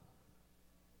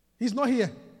 He's not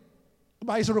here.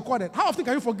 But he's recorded. How often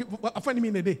can you offend him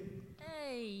in a day?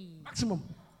 Hey. Maximum.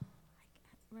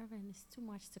 Reverend, it's too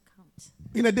much to count.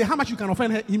 In a day, how much you can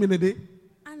offend him in a day?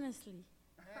 Honestly.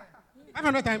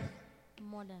 500 times?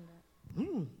 More than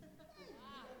that.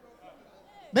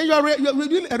 Then you are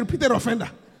really a repeated offender.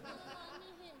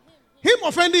 Him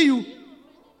offending you.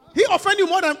 He offended you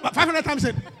more than 500 times.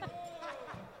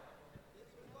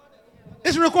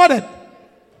 It's recorded.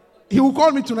 He will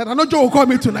call me tonight. I know Joe will call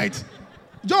me tonight.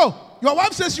 Joe, your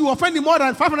wife says you offend him more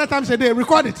than 500 times a day.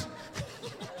 Record it.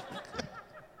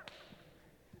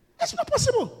 It's not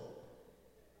possible.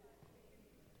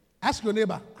 Ask your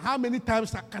neighbor, how many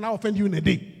times can I offend you in a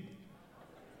day?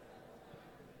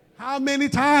 How many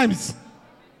times?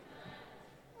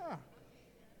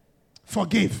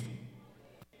 Forgive.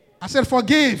 I said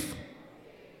forgive.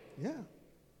 Yeah.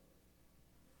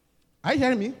 Are you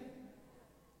hearing me?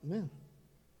 Yeah.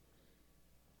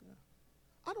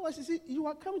 Otherwise, you see, you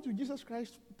are coming to Jesus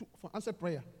Christ for answered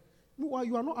prayer. Meanwhile,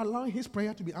 you are not allowing his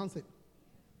prayer to be answered.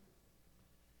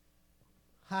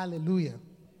 Hallelujah.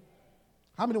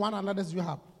 How many one another's do you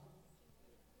have?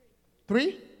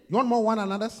 3? You want more one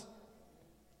another's?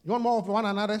 You want more of one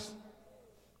another's?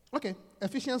 Okay.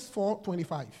 Ephesians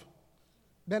 4:25.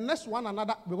 The next one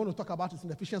another we're going to talk about is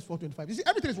in Ephesians 4:25. You see,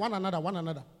 everything is one another, one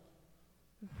another.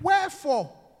 Wherefore,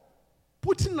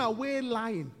 putting away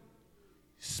lying,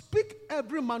 speak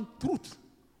every man truth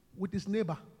with his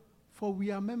neighbor, for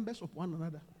we are members of one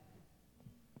another.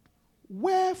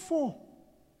 Wherefore,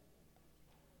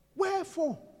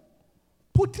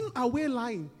 putting away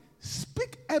lying,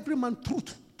 speak every man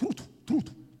truth,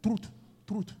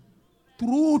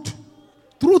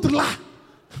 la.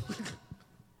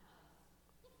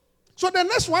 So the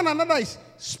next one another is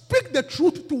speak the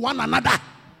truth to one another.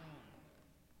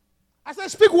 I said,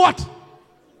 speak what?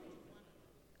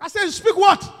 I said, speak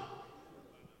what?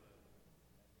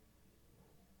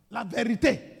 La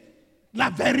vérité. La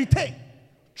vérité.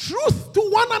 Truth to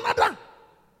one another.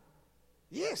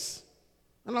 Yes.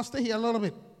 And I'll stay here a little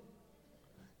bit.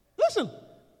 Listen,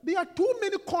 there are too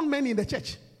many con men in the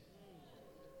church.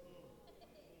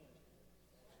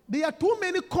 There are too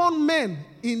many con men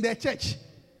in the church.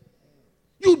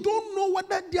 You don't know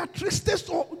whether they are tricksters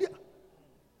or they are.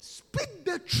 Speak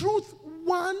the truth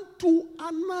one to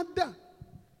another.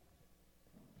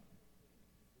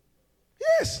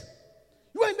 Yes.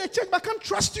 You are in the church, but I can't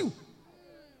trust you.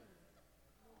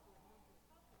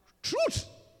 Truth.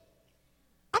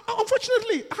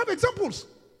 Unfortunately, I have examples.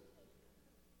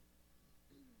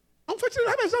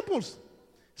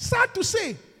 Sad to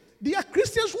say, there are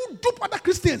Christians who dupe other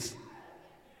Christians.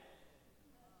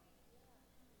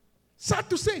 Sad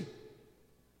to say.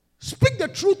 Speak the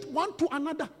truth one to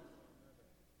another.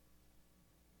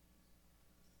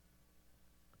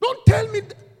 Don't tell me.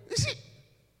 You see,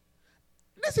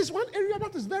 this is one area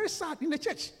that is very sad in the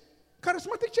church.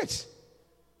 Charismatic church.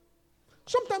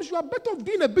 Sometimes you are better off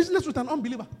doing a business with an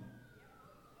unbeliever.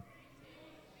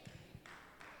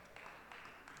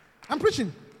 I'm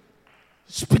preaching.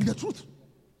 Speak the truth.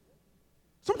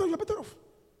 Sometimes you are better off.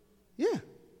 Yeah.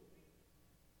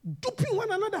 Duping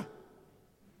one another.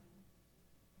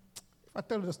 If I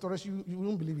tell you the story, you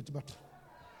won't believe it, but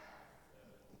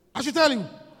I should tell you. Look,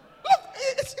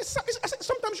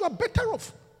 sometimes you are better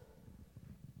off.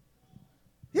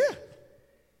 Yeah.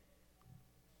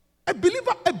 A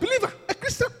believer, a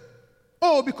Christian.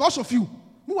 Oh, because of you.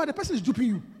 Meanwhile, the person is duping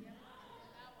you.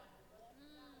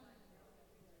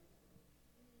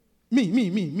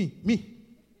 Me,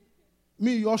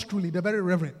 yours truly, the very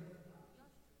reverend.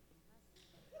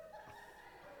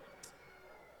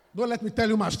 Don't let me tell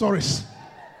you my stories.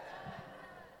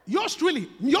 Yours truly.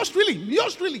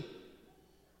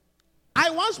 I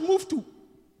once moved to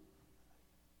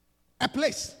a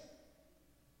place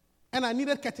and I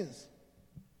needed curtains.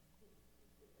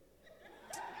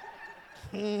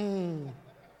 I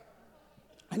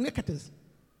needed curtains.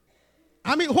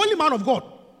 I'm a holy man of God.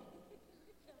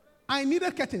 I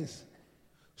needed curtains.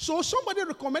 So somebody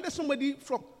recommended somebody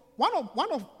from one of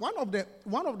the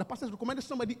pastors recommended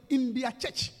somebody in their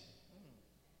church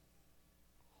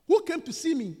who came to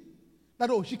see me that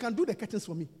she can do the curtains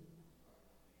for me.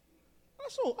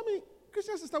 So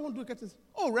Christian sister won't do curtains.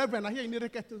 Oh, Reverend, I hear you need the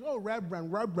curtains. Oh,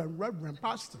 Reverend,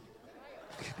 Pastor.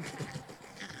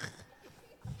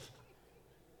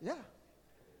 Yeah.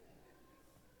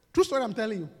 True story I'm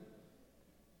telling you.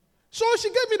 So she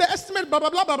gave me the estimate, blah, blah,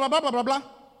 blah, blah, blah, blah, blah, blah. And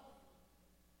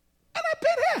I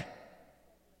paid her.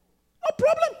 No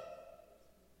problem.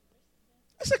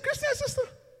 It's a Christian sister.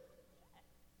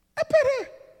 I paid her.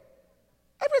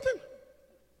 Everything.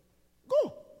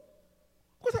 Go.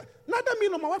 Because neither me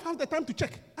nor my wife has the time to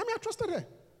check. I trusted her.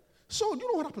 So, do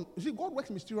you know what happened? You see, God works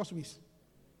in mysterious ways.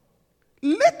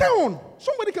 Later on,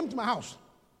 somebody came to my house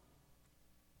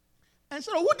and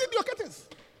said, who did your curtains?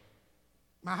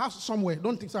 My house somewhere.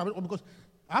 Don't think so, because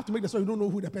I have to make the story. You don't know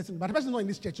who the person is. But the person is not in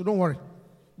this church, so don't worry.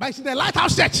 But it's in the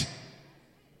Lighthouse Church.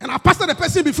 And I've pastored the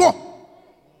person before.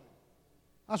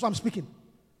 That's why I'm speaking.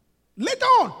 Later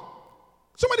on,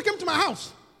 somebody came to my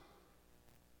house.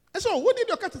 And so, who did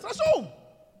your curtains? I said,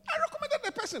 I recommended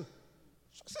the person.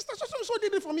 Sister so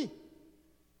did it for me.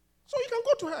 So you can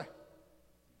go to her.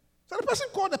 So the person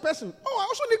called the person. I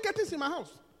also need curtains in my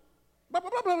house. Blah, blah,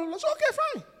 blah, blah, blah. So, okay,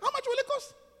 fine. How much will it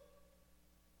cost?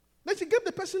 Then she gave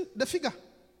the person the figure.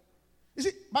 You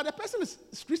see, but the person is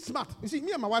street smart. You see,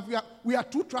 me and my wife, we are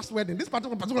too trustworthy. This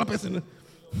particular person.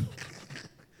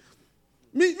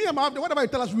 me and my wife, whatever you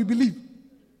tell us, we believe.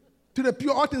 To the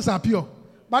pure, all things are pure.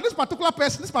 But this particular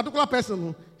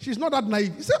person, she's not that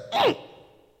naive. He said,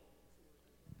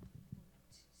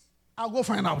 I'll go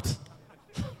find out.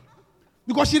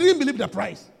 Because she didn't believe the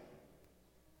price.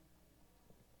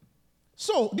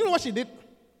 So, do you know what she did?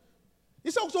 He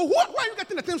said, so where are you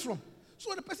getting the things from?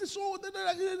 So the person,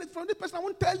 from this person, I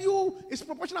won't tell you. It's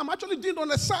proportional. I'm actually doing it on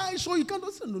the side, so you can't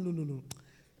say, no.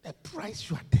 The price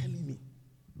you are telling me.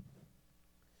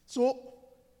 So,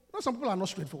 some people are not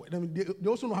straightforward. They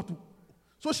also know how to.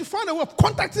 So she found a way of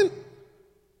contacting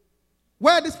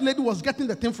where this lady was getting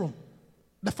the thing from.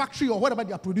 The factory or whatever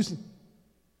they are producing.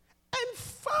 And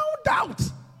found out.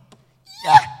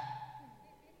 Yeah.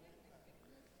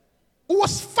 It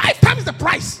was 5 times the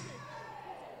price.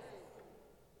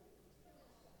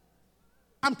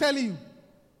 I'm telling you.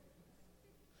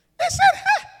 They said,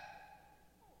 hey.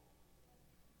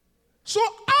 So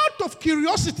out of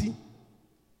curiosity,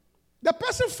 the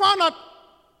person found out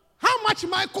how much it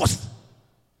might cost.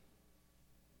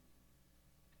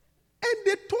 And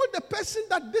they told the person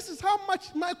that this is how much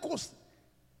it might cost.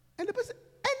 And the person,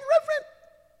 and Reverend,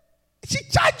 she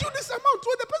charged you this amount. So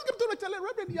the person came to the Charlie,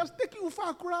 Reverend, he has taken you for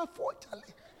a crowd for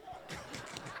Charlie.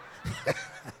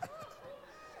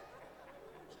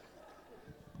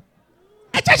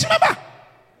 A church member.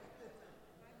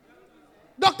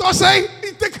 Doctor say,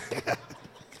 he take.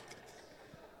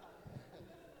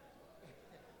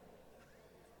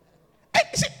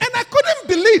 And I couldn't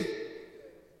believe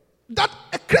that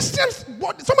Christians,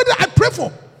 somebody that I pray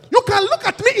for, you can look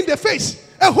at me in the face,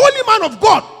 a holy man of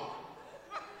God,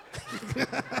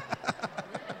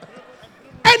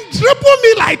 and dribble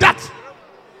me like that.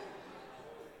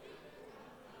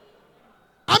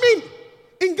 I mean,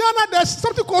 in Ghana, there's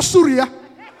something called Surya.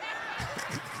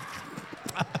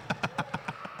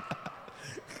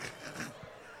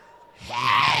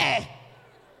 Hey!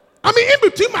 I mean, in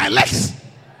between my legs.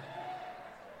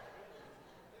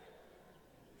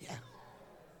 Yeah.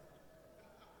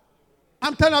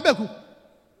 I'm telling Abeku.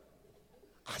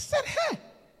 I said, hey,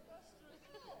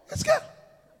 let's go.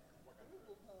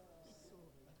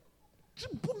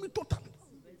 Just put me totally.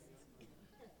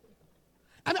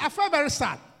 I mean, I felt very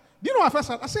sad. Do you know what I felt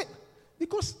sad? I said,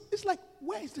 because it's like,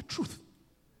 where is the truth?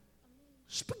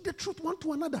 Speak the truth one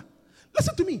to another.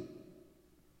 Listen to me.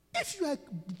 If you are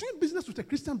doing business with a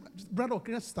Christian brother or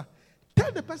Christian sister,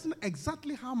 tell the person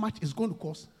exactly how much it's going to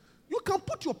cost. You can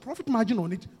put your profit margin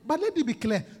on it, but let it be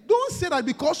clear. Don't say that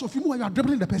because of you are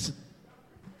dribbling the person.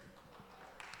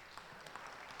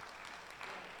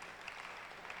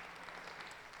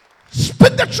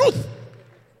 Speak the truth.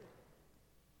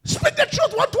 Speak the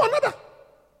truth one to another.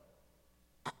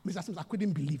 Mr. Sims, I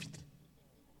couldn't believe it.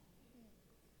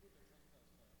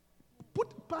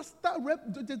 Put pastor,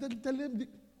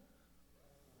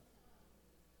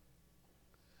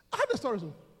 I had the story.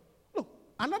 So. Look,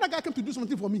 another guy came to do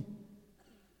something for me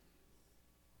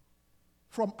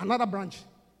from another branch.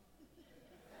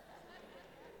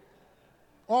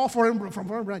 Or from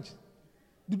foreign branch.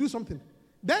 To do something.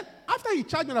 Then, after he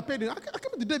charged me and I paid him, I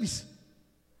came to Davis.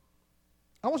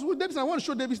 I was with Davis. I want to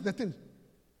show Davis the thing.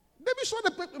 Davis saw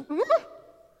the paper. Remember?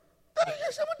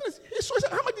 Davis said, what is this? He saw, he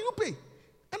said, how much did you pay?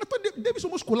 And I thought Davis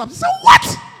almost collapsed. He said,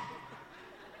 what?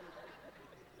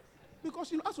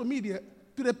 Because, as for me,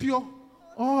 to the pure,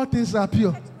 all things are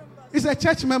pure. He's a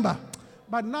church member.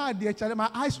 But now, dear child, my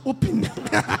eyes open.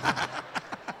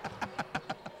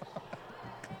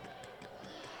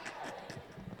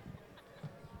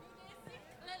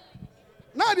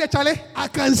 Now, dear Charlie, I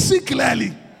can see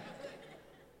clearly.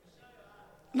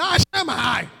 Now I shine my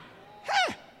eye.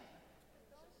 Hey!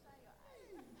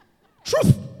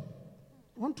 Truth.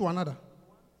 One to another.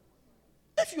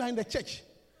 If you are in the church,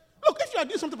 look, if you are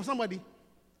doing something for somebody,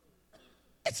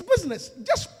 it's business.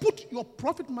 Just put your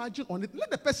profit margin on it. Let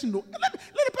the person know. Let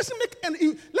the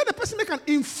person make an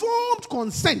informed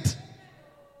consent.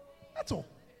 That's all.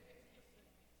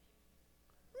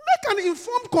 Make an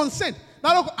informed consent.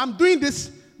 Now look, I'm doing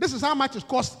this. This is how much it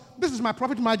costs. This is my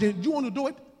profit margin. Do you want to do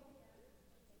it?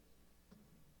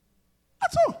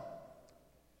 That's all.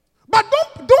 But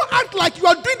don't act like you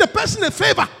are doing the person a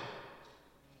favor.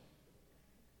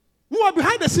 You are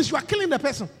behind the scenes. You are killing the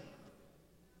person.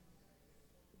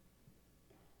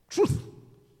 Truth.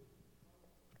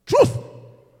 Truth.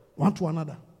 One to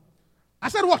another. I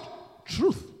said what?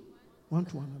 Truth. One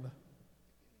to another.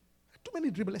 Too many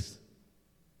dribblers.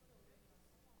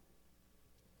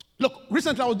 Look,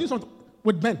 recently I was doing something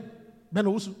with Ben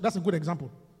Owusu. That's a good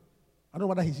example. I don't know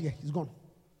whether he's here. He's gone.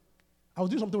 I was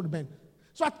doing something with Ben.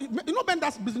 So, Ben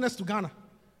does business to Ghana.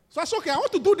 So I said, okay, I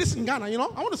want to do this in Ghana, I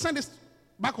want to send this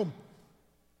back home.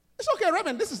 It's okay,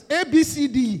 Reverend, this is A, B, C,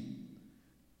 D.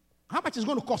 How much is it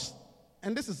going to cost?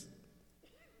 And this is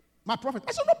my profit.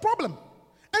 I said, no problem.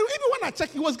 And even when I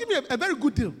checked, he was giving me a very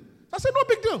good deal. So I said, no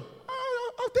big deal.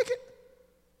 I'll take it.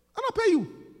 And I'll pay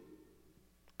you.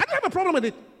 I don't have a problem with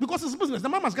it because it's business. The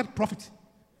man must get profit.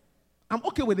 I'm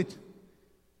okay with it.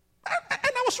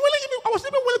 And I was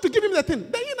even willing to give him the thing.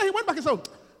 Then he went back and said,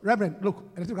 Reverend, look,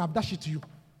 I've dashed it to you.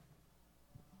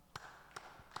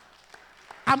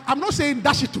 I'm not saying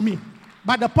dash it to me,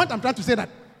 but the point I'm trying to say that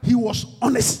he was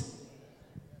honest.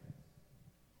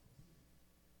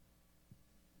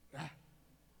 Yeah.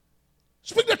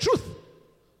 Speak the truth.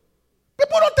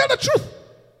 People don't tell the truth.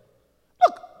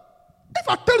 Look, if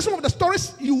I tell some of the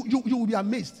stories, you will be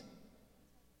amazed.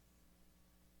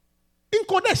 In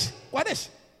Kodesh,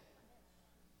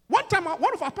 one time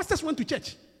one of our pastors went to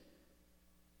church.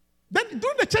 Then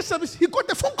during the church service, he got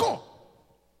the phone call.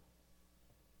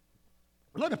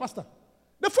 Not the pastor.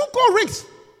 The phone call rings.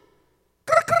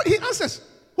 He answers,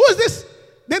 who is this?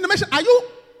 Then they mention, are you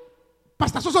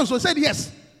Pastor so-so-so? He said,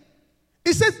 yes.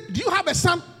 He said, do you have a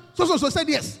son? So-so-so said,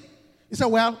 yes. He said,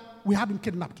 well, we have him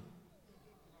kidnapped.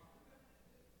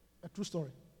 A true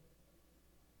story.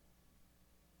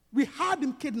 We had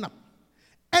him kidnapped.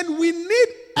 And we need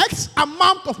X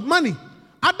amount of money.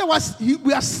 Otherwise,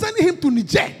 we are sending him to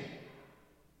Niger.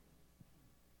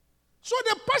 So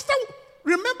the pastor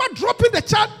remember dropping the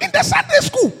child in the Sunday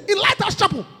school in Lighthouse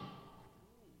Chapel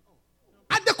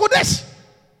at the Kodesh.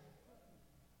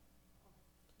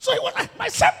 So he was like, my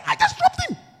son, I just dropped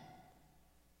him.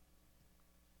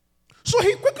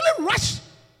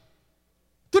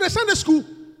 Sunday school.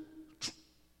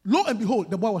 Lo and behold,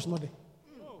 the boy was not there.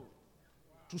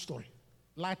 True story.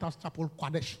 Lighthouse Chapel,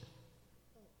 Qadesh.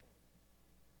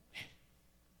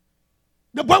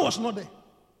 The boy was not there.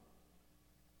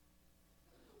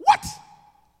 What?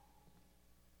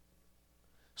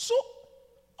 So,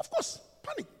 of course,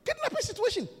 panic, kidnapping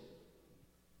situation.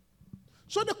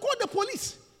 So they called the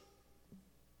police.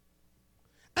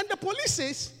 And the police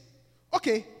says,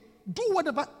 okay, do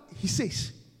whatever he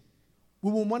says.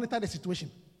 We will monitor the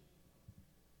situation.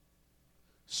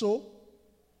 So,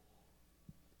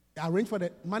 they arranged for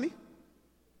the money.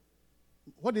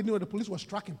 What they knew, the police was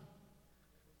tracking.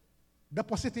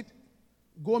 Deposit it,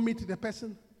 go meet the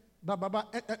person, blah, blah, blah.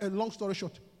 Long story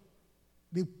short,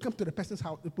 they come to the person's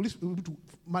house. The police were able to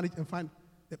manage and find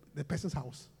the person's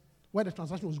house where the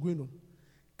transaction was going on.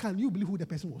 Can you believe who the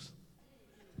person was?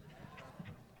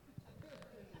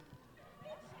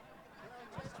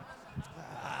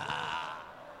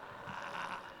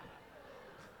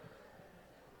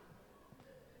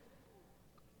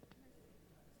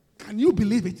 Can you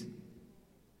believe it?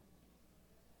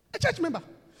 A church member.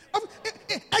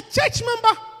 A church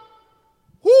member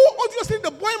who obviously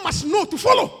the boy must know to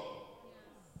follow.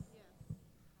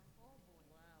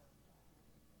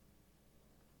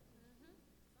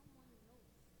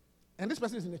 And this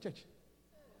person is in the church.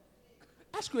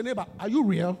 Ask your neighbor, are you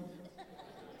real?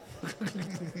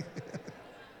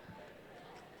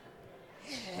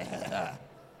 Yeah.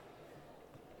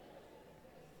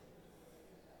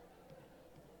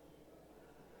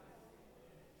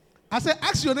 I said,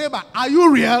 ask your neighbor, are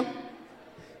you real?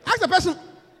 Ask the person,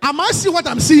 am I seeing what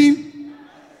I'm seeing?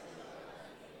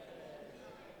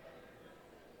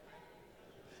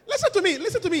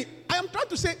 Listen to me. I am trying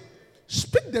to say,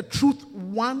 speak the truth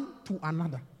one to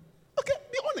another. Okay,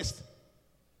 be honest.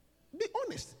 Be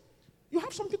honest. You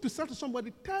have something to sell to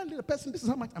somebody, tell the person, this is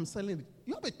how much I'm selling it.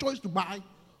 You have a choice to buy,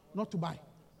 not to buy.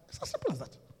 It's as simple as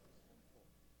that.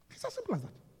 It's as simple as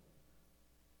that.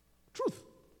 Truth.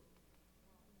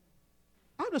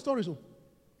 I have the stories. You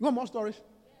want more stories?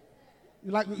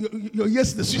 You like your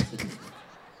yes this week?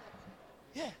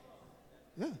 Yeah.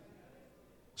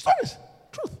 Stories.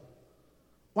 Truth.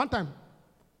 One time,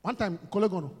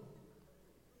 Kolegono,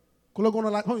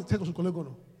 like how you take us to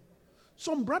Kolegono.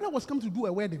 Some brother was coming to do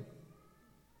a wedding.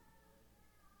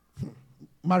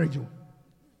 Marriage.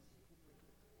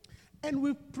 And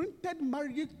we printed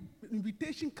marriage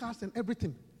invitation cards and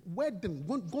everything. Wedding,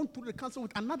 going through the council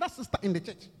with another sister in the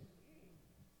church.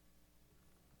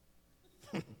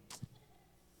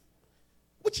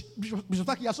 Which Bishop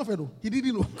Taki has suffered, he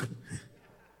didn't know.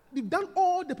 They've done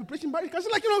all the preparation marriage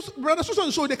council, like, brother so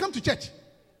and so, they come to church.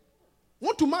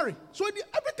 Want to marry. So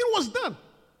everything was done.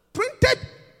 Printed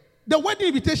the wedding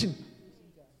invitation.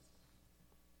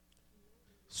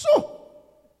 So,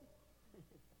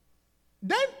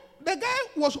 then the guy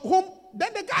was home.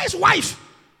 Then the guy's wife.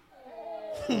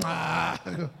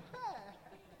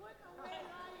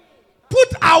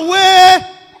 Put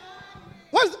away.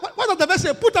 What does the verse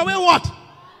say? Put away what?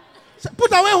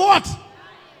 Put away what?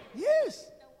 Yes.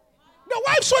 The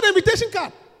wife saw the invitation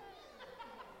card.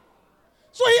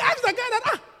 So he asked the guy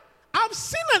that, I've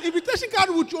seen an invitation card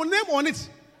with your name on it.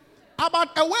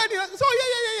 About a wedding. So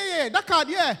yeah. That card,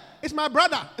 yeah. It's my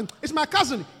brother. It's my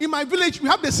cousin. In my village, we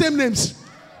have the same names.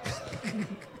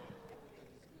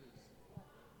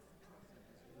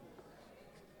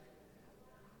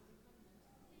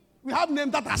 We have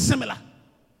names that are similar.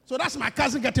 So that's my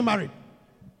cousin getting married.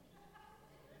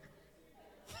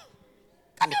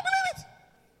 Can you believe it?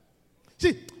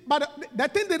 See, but the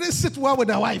thing didn't sit well with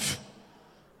the wife.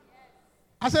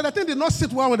 I said the thing did not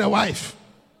sit well with the wife.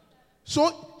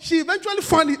 So she eventually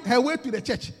found her way to the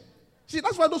church. See,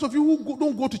 that's why those of you who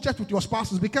don't go to church with your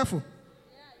spouses, be careful.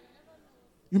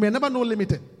 You may never know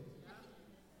limited.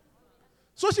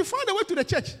 So she found her way to the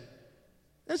church.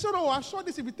 And said, I saw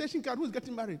this invitation card. Who's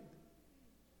getting married?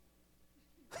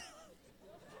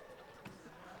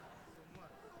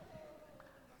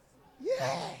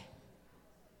 Yeah.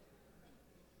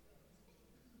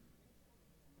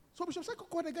 So Bishop Seko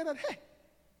called the guy that, hey,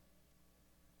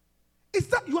 is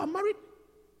that you are married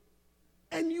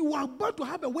and you are about to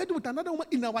have a wedding with another woman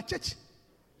in our church?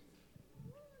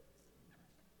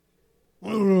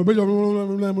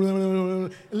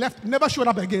 Left, never showed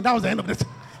up again. That was the end of it.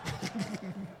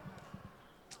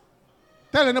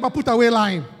 Tell her never put away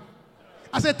lying.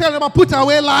 I said, tell her never put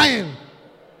away lying.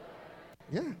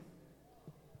 Yeah.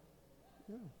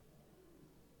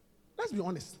 Let's be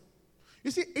honest. You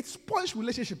see, it spoils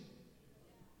relationship.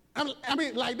 I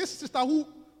mean, like this sister who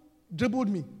dribbled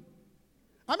me.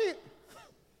 I mean,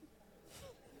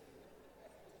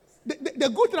 the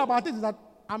good thing about it is that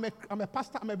I'm a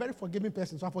pastor. I'm a very forgiving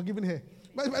person, so I'm forgiving her.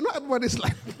 But not everybody's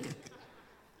like.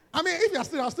 I mean, if you're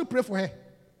still, I'll still pray for her.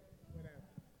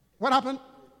 What happened?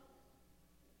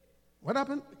 What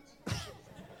happened?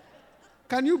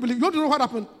 Can you believe? You don't know what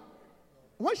happened?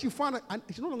 When she found out, and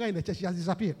she's no longer in the church, she has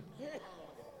disappeared.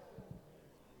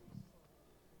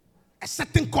 A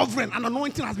certain covering and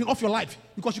anointing has been off your life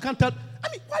because you can't tell. I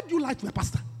mean, why do you lie to a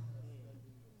pastor?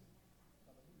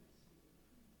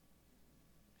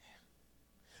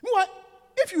 Meanwhile,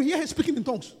 if you hear her speaking in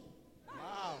tongues,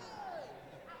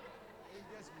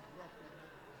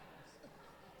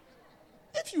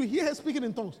 if you hear her speaking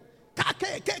in tongues, my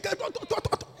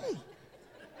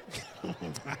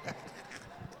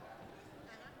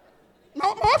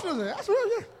wife knows that. That's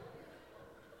real, yeah.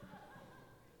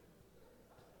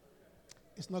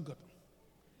 It's not good.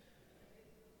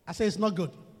 I say it's not good.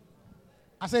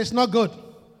 I say it's not good.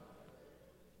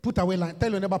 Put away line. Tell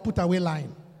your neighbor, put away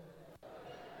line.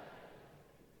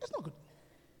 It's not good.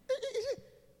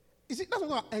 You see, that's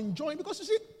what I'm enjoying because you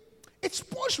see, it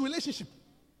spoils relationship.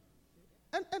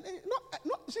 And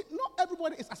not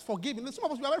everybody is as forgiving. Some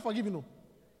of us we are very forgiving, no.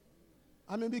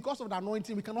 I mean, because of the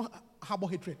anointing, we cannot harbor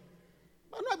hatred.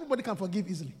 But not everybody can forgive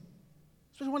easily,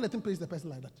 especially when the thing plays the person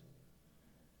like that.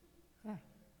 Yeah.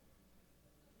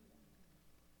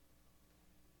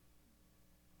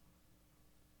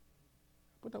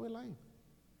 Put away lying.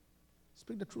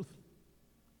 Speak the truth.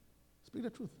 Speak the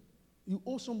truth. You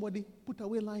owe somebody, put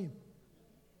away lying.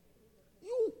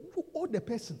 You owe the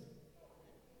person.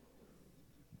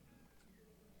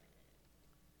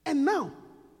 And now,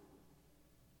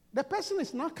 the person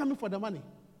is not coming for the money.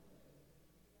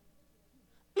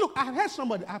 Look, I've heard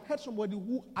somebody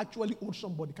who actually owed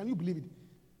somebody. Can you believe it?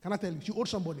 Can I tell you? She owed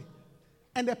somebody.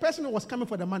 And the person was coming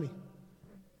for the money.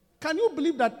 Can you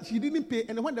believe that she didn't pay?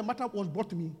 And when the matter was brought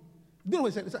to me, you know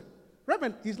what he said? He said,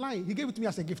 Reverend, he's lying. He gave it to me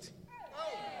as a gift.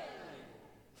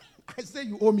 I say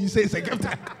you owe me. You say it's a gift.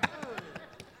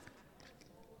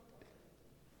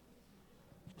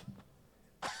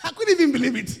 I couldn't even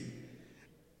believe it.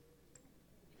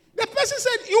 The person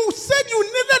said you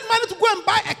needed money to go and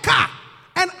buy a car.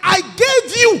 And I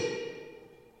gave you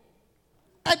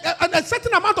a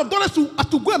certain amount of dollars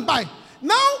to go and buy.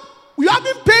 Now, you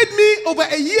haven't paid me over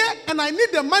a year and I need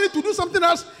the money to do something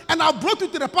else. And I brought you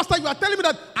to the pastor. You are telling me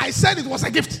that I said it was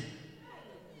a gift.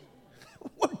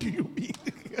 What do you mean?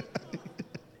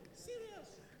 Serious.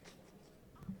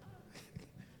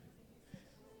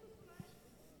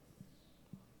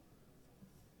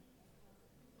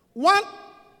 One,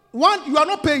 you are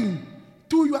not paying.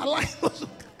 Two, you are lying.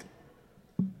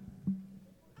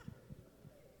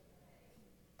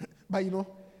 But you know,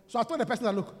 so I told the person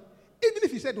that, look, even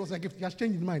if he said it was a gift, he has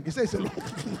changed his mind. He says it's a loan.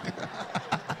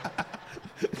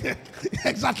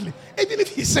 Exactly. Even if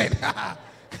he said,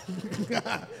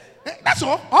 that's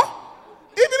all. Huh?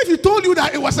 Even if he told you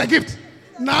that it was a gift,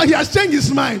 now he has changed his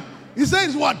mind. He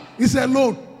says what? It's a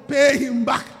loan. Pay him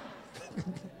back.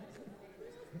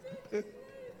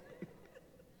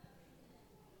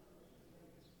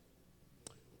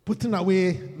 Putting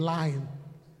away lying.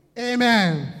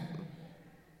 Amen.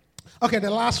 Okay,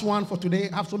 the last one for today.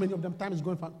 I have so many of them. Time is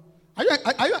going fast. Are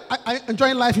you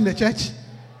enjoying life in the church?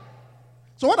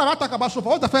 So what have I talked about so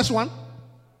far? What's the first one?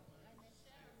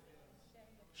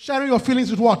 Sharing your feelings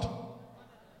with what?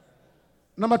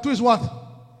 Number 2 is what?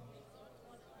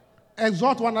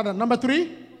 Exhort one another. Number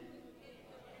 3?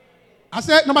 I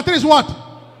said number 3 is what?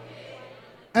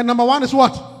 And number 1 is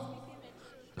what?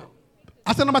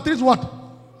 I said number 3 is what?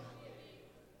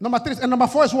 Number 3 and number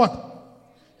 4 is what?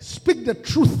 Speak the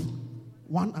truth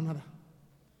one another.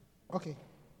 Okay.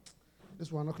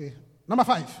 This one, okay. Number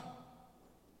 5.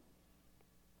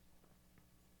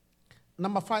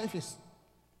 Number 5 is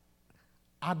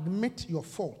admit your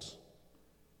fault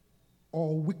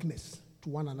or weakness to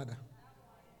one another.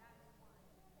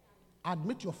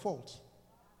 Admit your fault.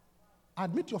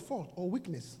 Admit your fault or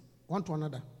weakness one to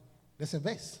another. There's a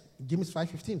verse, James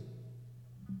 5:15.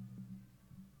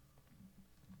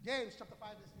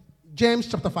 James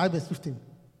chapter 5 verse 15.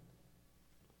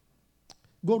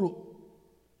 Go to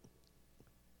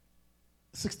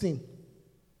 16.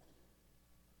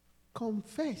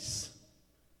 Confess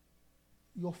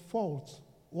your fault.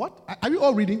 What? Are you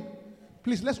all reading?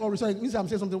 Please, let's all read. It means I'm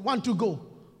saying something. 1, 2, go.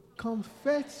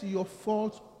 Confess your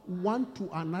fault one to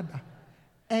another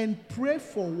and pray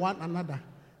for one another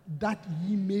that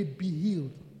ye may be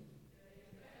healed.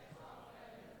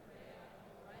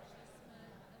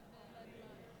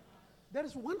 There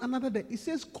is one another there. It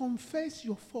says, confess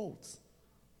your faults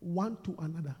one to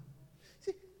another.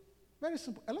 See, very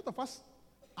simple. A lot of us,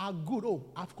 are good.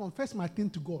 Oh, I've confessed my thing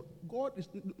to God.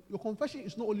 Your confession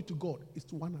is not only to God, it's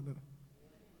to one another.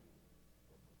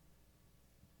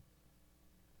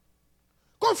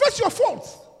 Confess your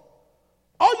faults,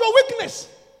 or your weakness,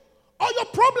 or your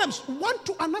problems one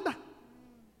to another.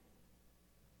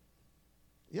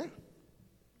 Yeah.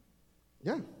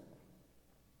 Yeah.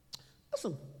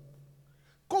 Listen.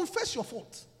 Confess your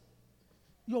faults,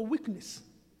 your weakness,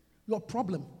 your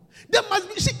problem. There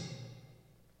must be, see,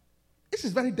 this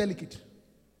is very delicate.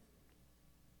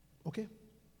 Okay?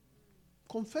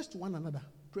 Confess to one another.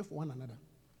 Pray for one another.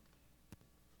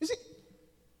 You see,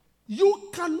 you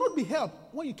cannot be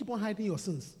helped when you keep on hiding your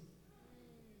sins.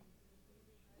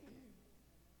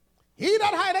 He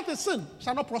that hideth his sin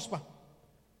shall not prosper.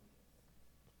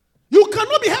 You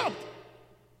cannot be helped.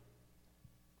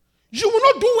 You will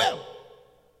not do well.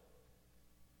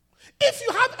 If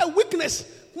you have a weakness,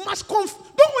 you must don't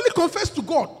only confess to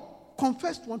God,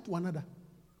 confess one to another.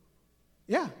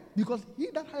 Yeah, because he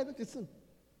that hideth his sin.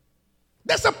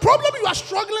 There's a problem you are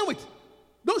struggling with.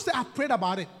 Don't say, I've prayed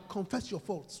about it. Confess your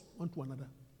faults one to another.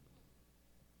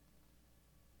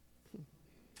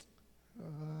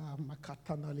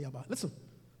 Listen.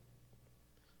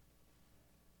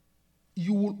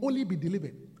 You will only be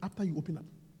delivered after you open up.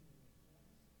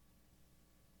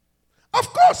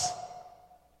 Of course.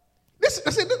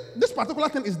 This particular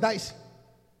thing is dicey.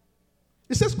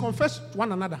 It says confess to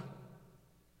one another.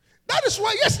 That is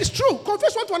why, yes, it's true.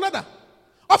 Confess one to another.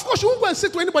 Of course, you won't go and say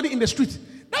to anybody in the street.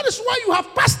 That is why you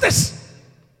have pastors.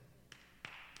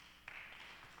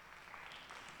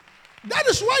 That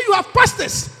is why you have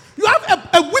pastors. You have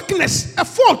a weakness, a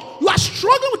fault. You are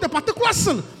struggling with a particular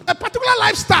sin, a particular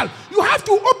lifestyle. You have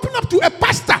to open up to a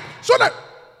pastor so that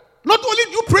not only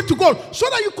do you pray to God, so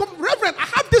that you come, Reverend, I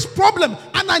have this problem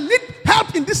and I need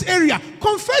help in this area.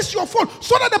 Confess your fault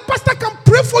so that the pastor can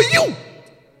pray for you.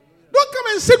 Don't come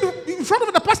and sit in front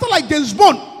of the pastor like James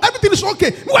Bond. Everything is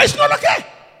okay. No, it's not okay.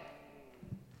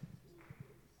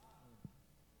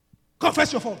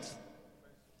 Confess your faults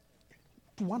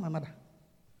to one another.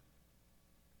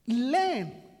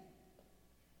 Learn.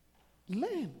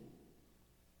 He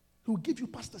will give you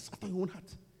pastors after your own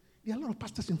heart. There are a lot of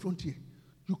pastors in front here.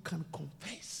 You can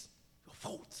confess your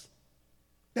faults.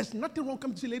 There's nothing wrong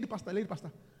coming to say, lady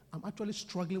pastor, I'm actually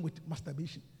struggling with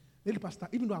masturbation. Lady pastor,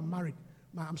 even though I'm married,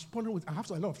 I'm struggling with, I have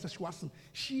a lot of sexual sin.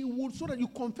 She will, so that you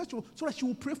confess, so that she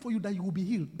will pray for you that you will be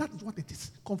healed. That is what it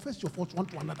is. Confess your faults one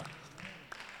to another.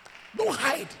 Don't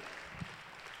hide.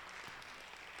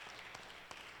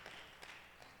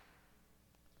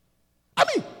 I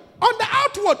mean, on the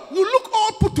outward, you look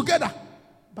all put together.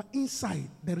 But inside,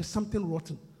 there is something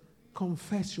rotten.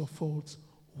 Confess your faults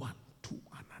one to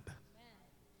another.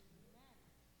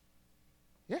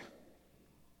 Yeah.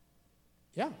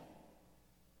 Yeah.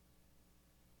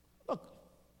 Look.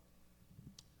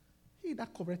 He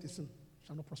that covereth his sin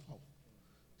shall not prosper.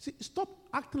 See, stop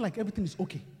acting like everything is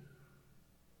okay.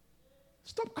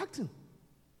 Stop acting.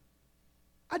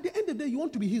 At the end of the day, you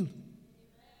want to be healed.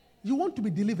 You want to be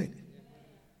delivered.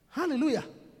 Hallelujah.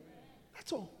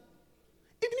 That's all.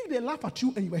 Even if they laugh at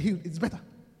you and you are healed, it's better.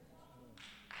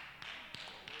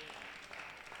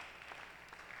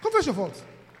 Confess your faults.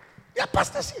 There are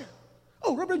pastors here.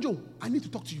 Oh, Reverend Joe, I need to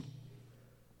talk to you.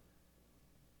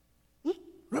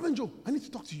 Reverend Joe, I need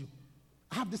to talk to you.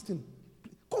 I have this thing.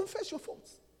 Confess your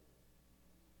faults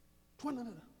to one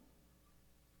another.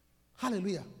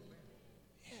 Hallelujah.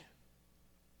 Yeah.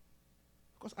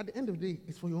 Because at the end of the day,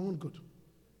 it's for your own good.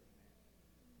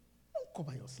 Don't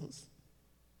cover your sins.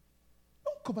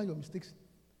 Don't cover your mistakes.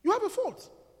 You have a fault.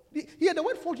 Here, the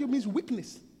word fault here means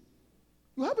weakness.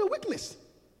 You have a weakness.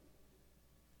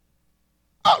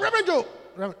 Oh, Reverend Joe.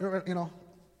 Reverend, I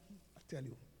tell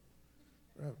you.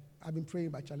 I've been praying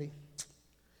by Charlie.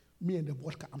 Me and the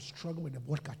vodka, I'm struggling with the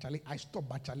vodka, Charlie. I stopped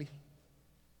by Charlie.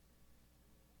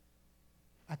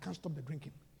 I can't stop the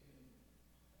drinking.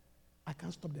 I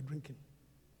can't stop the drinking.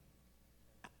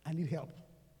 I need help.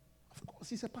 Of course,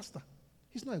 he's a pastor.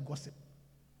 He's not a gossip.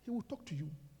 He will talk to you.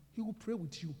 He will pray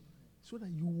with you so that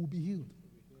you will be healed.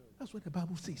 That's what the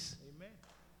Bible says. Amen.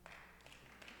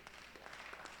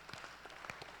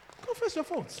 Confess your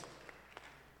faults.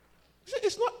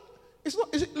 Listen,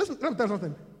 let me tell you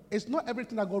something. It's not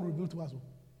everything that God revealed to us.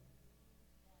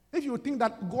 If you think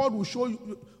that God will show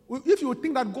you,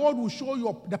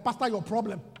 the pastor your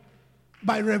problem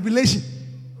by revelation,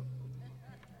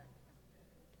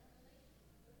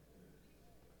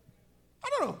 I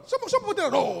don't know. Some people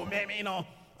think, oh,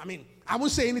 maybe, I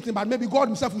won't say anything, but maybe God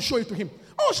himself will show it to him.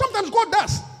 Oh, sometimes God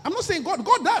does. I'm not saying God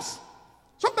does.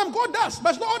 Sometimes God does, but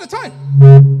it's not all the time.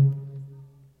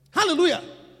 Hallelujah.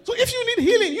 So if you need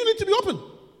healing, you need to be open.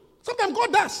 Sometimes Sometimes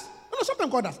God does.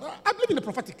 Sometimes God does. I believe in the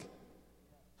prophetic.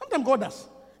 Sometimes God does.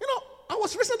 I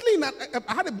was recently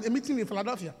I had a meeting in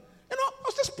Philadelphia. I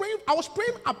was just praying. I was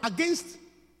praying up against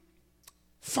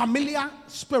familiar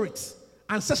spirits,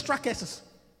 ancestral curses.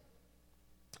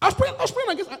 I was praying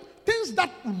against things that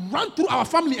run through our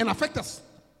family and affect us.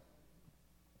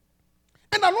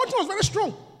 And the anointing was very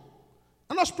strong.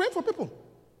 And I was praying for people.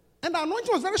 And the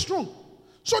anointing was very strong.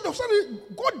 So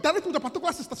God directed me to a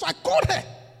particular sister. So I called her.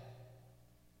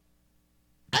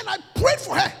 And I prayed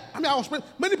for her. I was praying.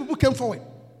 Many people came forward.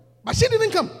 But she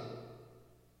didn't come.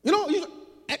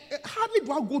 Hardly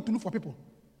do I go to look for people.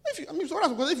 If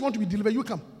you want to be delivered, you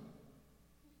come.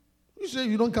 You say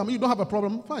you don't come, you don't have a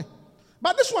problem, fine.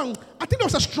 But this one, I think there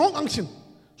was a strong unction.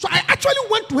 So I actually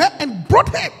went to her and brought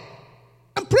her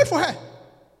and prayed for her.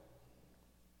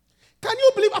 Can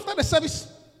you believe after the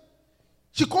service,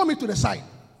 she called me to the side.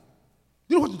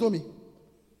 You know what she told me?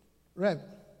 Rev,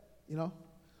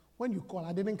 when you call,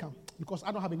 I didn't come because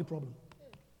I don't have any problem.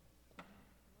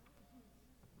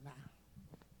 Nah.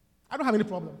 I don't have any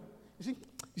problem. You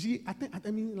see, I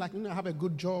have a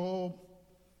good job.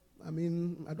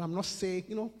 I'm not sick,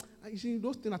 You see,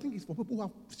 those things, I think it's for people who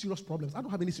have serious problems. I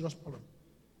don't have any serious problem.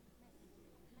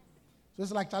 So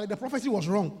it's like, Charlie, the prophecy was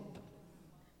wrong.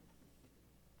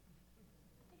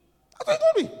 That's what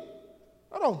he told me.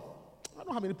 I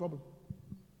don't have any problem.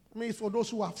 It's for those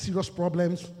who have serious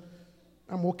problems.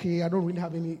 I'm okay. I don't really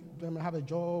have any. I have a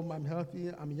job. I'm healthy.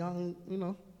 I'm young.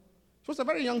 So it's a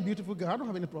very young, beautiful girl. I don't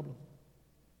have any problem.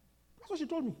 That's what she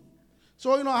told me.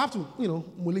 So I have to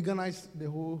mulliganize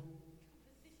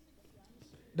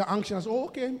the unction. I say,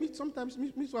 okay. Sometimes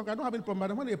I don't have any problem.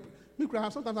 But when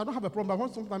sometimes I don't have a problem.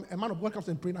 But sometimes a man of God comes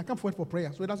and prays, I come forward for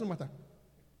prayer, so it doesn't matter.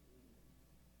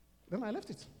 Then I left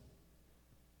it.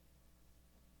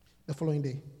 The following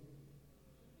day.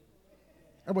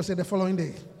 Everybody say the following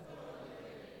day.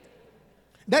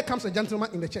 There comes a gentleman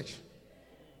in the church.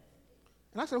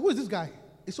 And I said, who is this guy?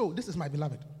 He said, this is my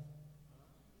beloved.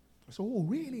 I said, oh,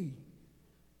 really?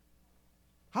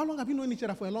 How long have you known each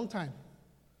other? For a long time.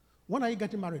 When are you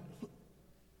getting married?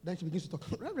 Then she begins to talk.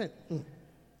 Reverend,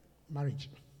 marriage.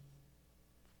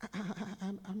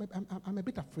 I'm a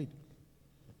bit afraid.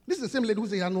 This is the same lady who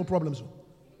said you have no problems.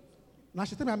 Now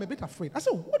she told me I'm a bit afraid. I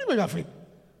said, what do you mean you're afraid?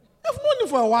 I've known you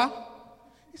for a while.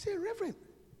 He said, Reverend,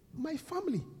 my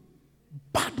family,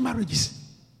 bad marriages.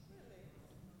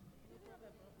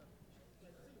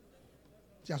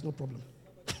 She has no problem.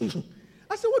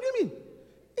 I said, what do you mean?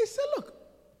 He said, look,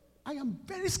 I am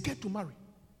very scared to marry.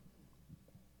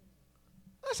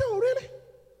 I said, oh, really?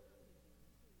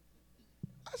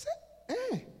 I said,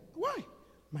 why?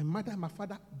 My mother and my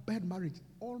father, bad marriage.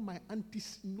 All my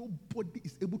aunties, nobody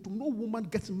is able to, no woman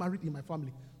gets married in my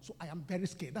family. So I am very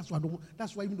scared. That's why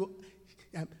even though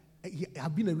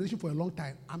I've been in a relationship for a long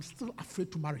time, I'm still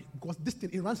afraid to marry because this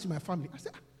thing, it runs in my family. I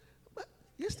said, but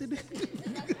yesterday.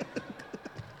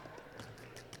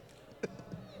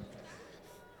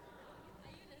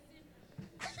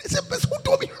 I said, but who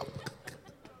told me?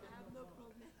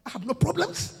 I have no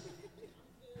problems.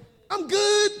 I'm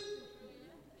good.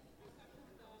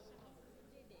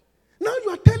 Now you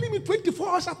are telling me 24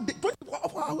 hours a day,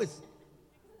 24 hours.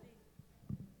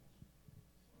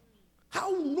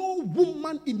 How no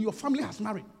woman in your family has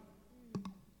married?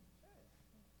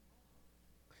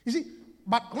 You see,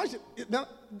 but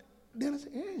then I say,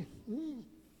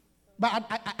 But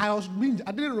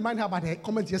I didn't remind her about her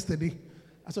comment yesterday.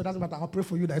 I said, it doesn't matter, I'll pray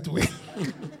for you that way.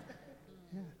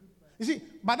 Yeah. You see,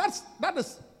 but that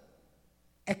is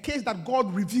a case that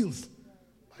God reveals.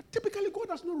 But typically, God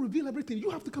does not reveal everything. You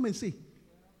have to come and say.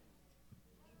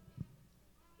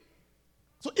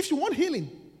 So if you want healing,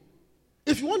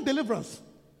 if you want deliverance,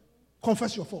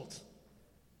 confess your faults.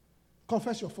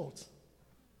 Confess your faults.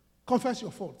 Confess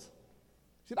your faults.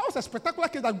 See, that was a spectacular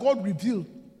case that God revealed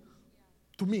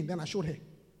to me. Then I showed her.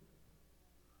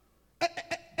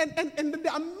 And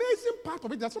the amazing part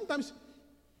of it is that sometimes,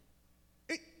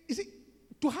 you see,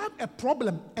 to have a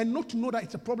problem and not to know that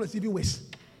it's a problem is even worse.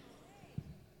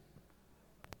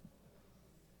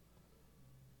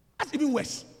 That's even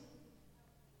worse.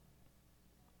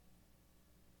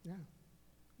 Yeah.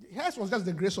 Hers was just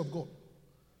the grace of God.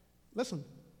 Listen.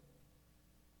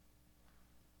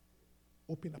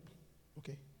 Open up.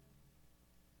 Okay?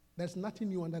 There's nothing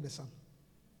new under the sun.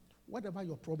 Whatever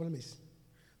your problem is.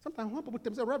 Sometimes when people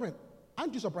tell me, say, Reverend,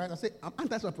 aren't you surprised? I say, I'm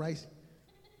anti-surprised.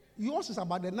 Yours is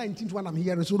about the 19th one I'm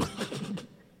hearing. So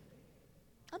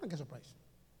I don't get surprised.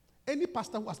 Any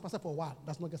pastor who has pastored for a while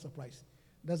does not get surprised.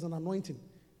 There's an anointing.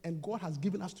 And God has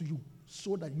given us to you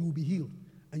so that you will be healed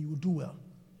and you will do well.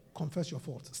 Confess your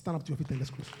faults. Stand up to your feet and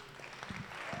let's close.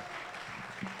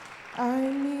 I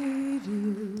need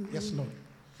you. Yes, Lord.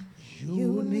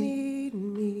 You need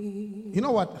me. You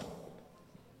know what?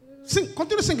 Sing.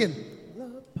 Continue singing.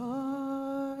 The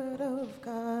part of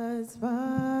God's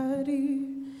body.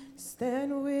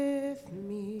 Stand with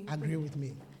me. Agree with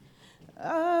me.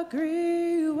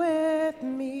 Agree with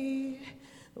me.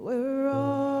 We're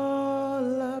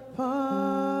all a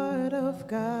part of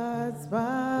God's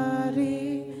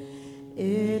body.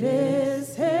 It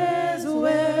is His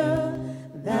will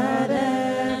that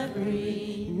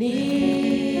every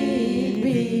need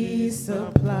be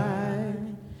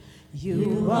supplied.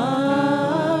 You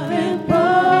are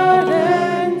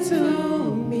important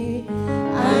to me.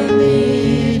 I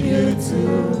need you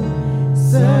to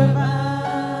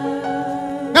survive.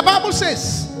 The Bible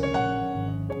says,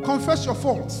 confess your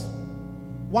faults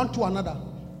one to another.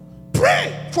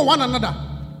 Pray for one another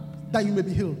that you may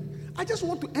be healed. I just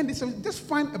want to end this. Just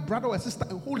find a brother or a sister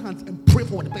and hold hands and pray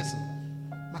for the person.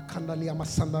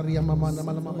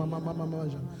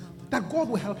 That God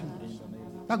will help you.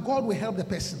 That God will help the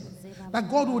person. That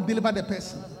God will deliver the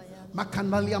person. Pray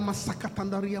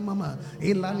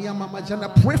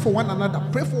for one another.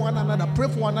 Pray for one another. Pray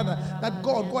for one another. That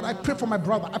God, I pray for my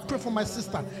brother. I pray for my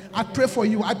sister. I pray for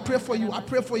you. I pray for you. I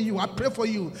pray for you. I pray for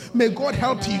you. May God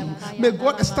help you. May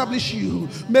God establish you.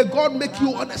 May God make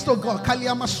you honest, oh God. Pray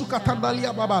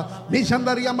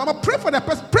for the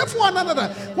person. Pray for one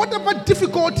another. Whatever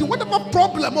difficulty, whatever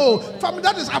problem, family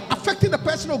that is affecting the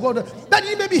person, oh God, that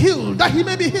he may be healed. That he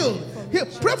may be healed.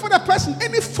 Pray for the person.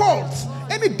 Any fault,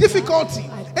 any difficulty,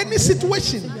 any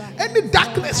situation, any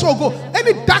darkness, oh God,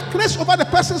 any darkness over the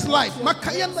person's life. Oh,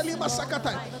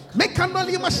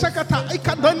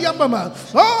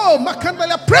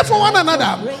 pray for one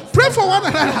another. Pray for one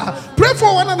another. Pray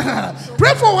for one another.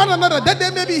 Pray for one another that they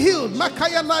may be healed.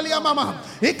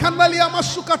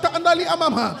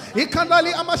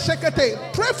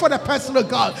 Pray for the person of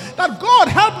God. That God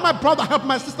help my brother, help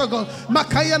my sister, God.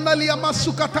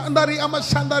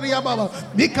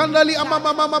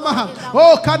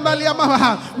 Oh,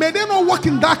 may they not walk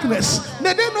in darkness.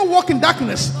 May they not walk in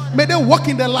darkness. May they walk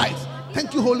in the light.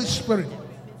 Thank you, Holy Spirit.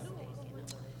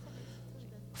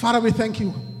 Father, we thank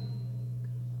you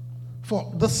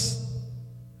for this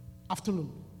afternoon.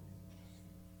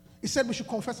 He said we should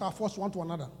confess our faults one to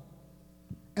another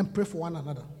and pray for one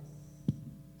another.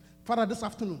 Father, this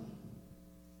afternoon,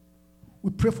 we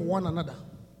pray for one another.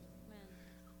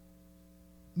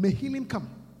 May healing come.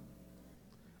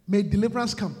 May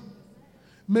deliverance come.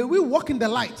 May we walk in the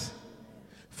light.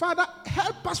 Father,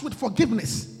 help us with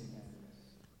forgiveness.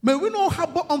 May we not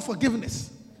harbor unforgiveness.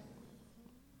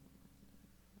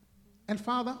 And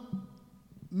Father,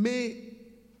 may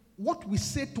what we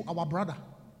say to our brother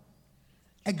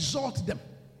exalt them.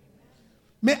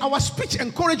 May our speech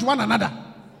encourage one another.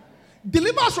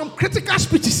 Deliver us from critical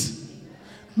speeches.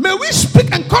 May we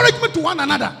speak encouragement to one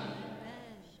another.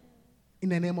 In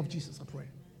the name of Jesus, I pray.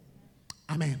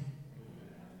 Amen.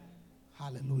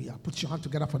 Hallelujah. Put your hand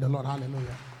together for the Lord.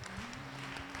 Hallelujah.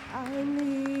 I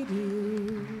need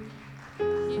you.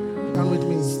 Stand with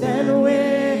me. Stand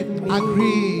with me.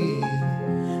 Agree.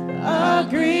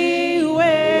 Agree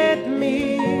with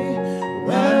me.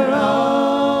 We're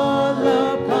all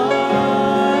a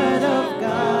part of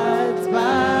God's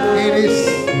body.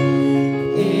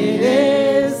 It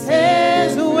is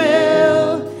His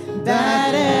will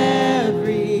that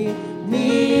every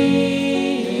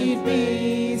need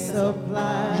be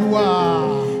supplied. you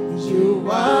are. You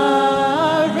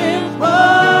are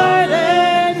important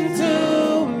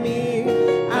to me.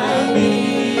 I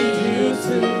need you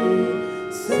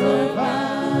to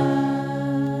survive.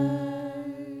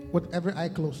 With every eye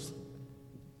closed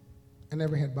and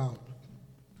every head bowed.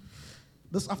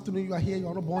 This afternoon you are here, you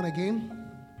are not born again.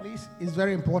 Please, it's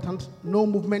very important. No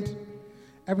movement.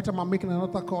 Every time I'm making an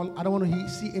altar call, I don't want to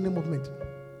see any movement.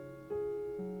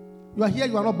 You are here,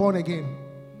 you are not born again.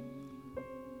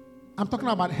 I'm talking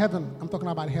about heaven. I'm talking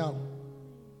about hell.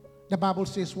 The Bible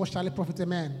says, what shall it profit a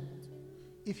man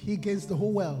if he gains the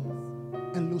whole world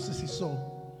and loses his soul?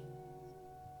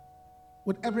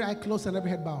 With every eye closed and every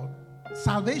head bowed.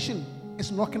 Salvation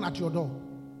is knocking at your door.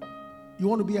 You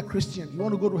want to be a Christian. You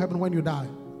want to go to heaven when you die.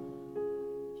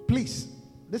 Please,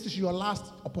 this is your last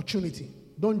opportunity.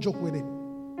 Don't joke with it.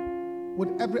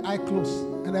 With every eye closed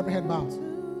and every head bowed.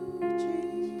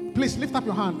 Please lift up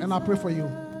your hand and I'll pray for you.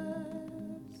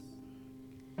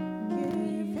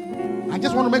 I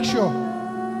just want to make sure.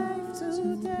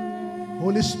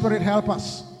 Holy Spirit, help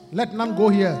us. Let none go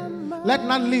here. Let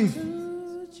none leave.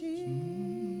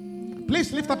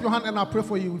 Please lift up your hand and I'll pray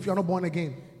for you if you're not born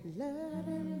again.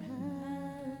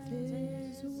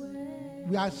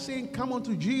 We are saying, come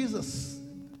unto Jesus.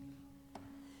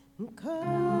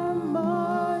 Come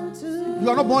on to You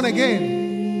are not born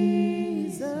again.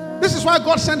 This is why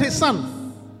God sent His Son.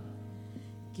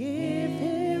 give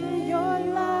him your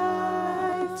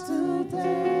life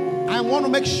today. I want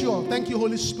to make sure. Thank you,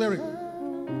 Holy Spirit.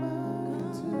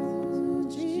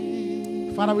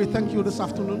 Father, we thank you this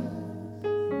afternoon.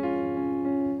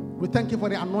 We thank you for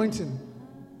the anointing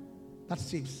that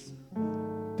saves.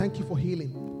 Thank you for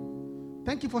healing.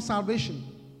 Thank you for salvation.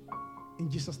 In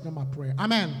Jesus' name I pray.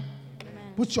 Amen.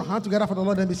 Put your hand together for the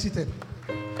Lord and be seated.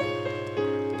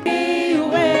 Be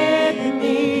with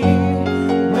me.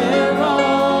 We're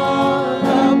all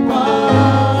a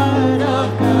part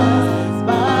of God's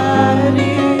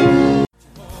body.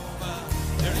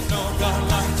 There is no God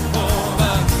like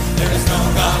Jehovah. There is no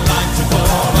God like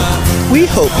Jehovah. We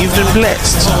hope you've been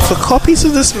blessed. For copies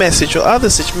of this message or other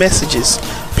such messages,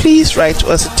 please write to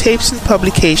us at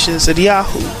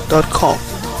tapesandpublications@yahoo.com.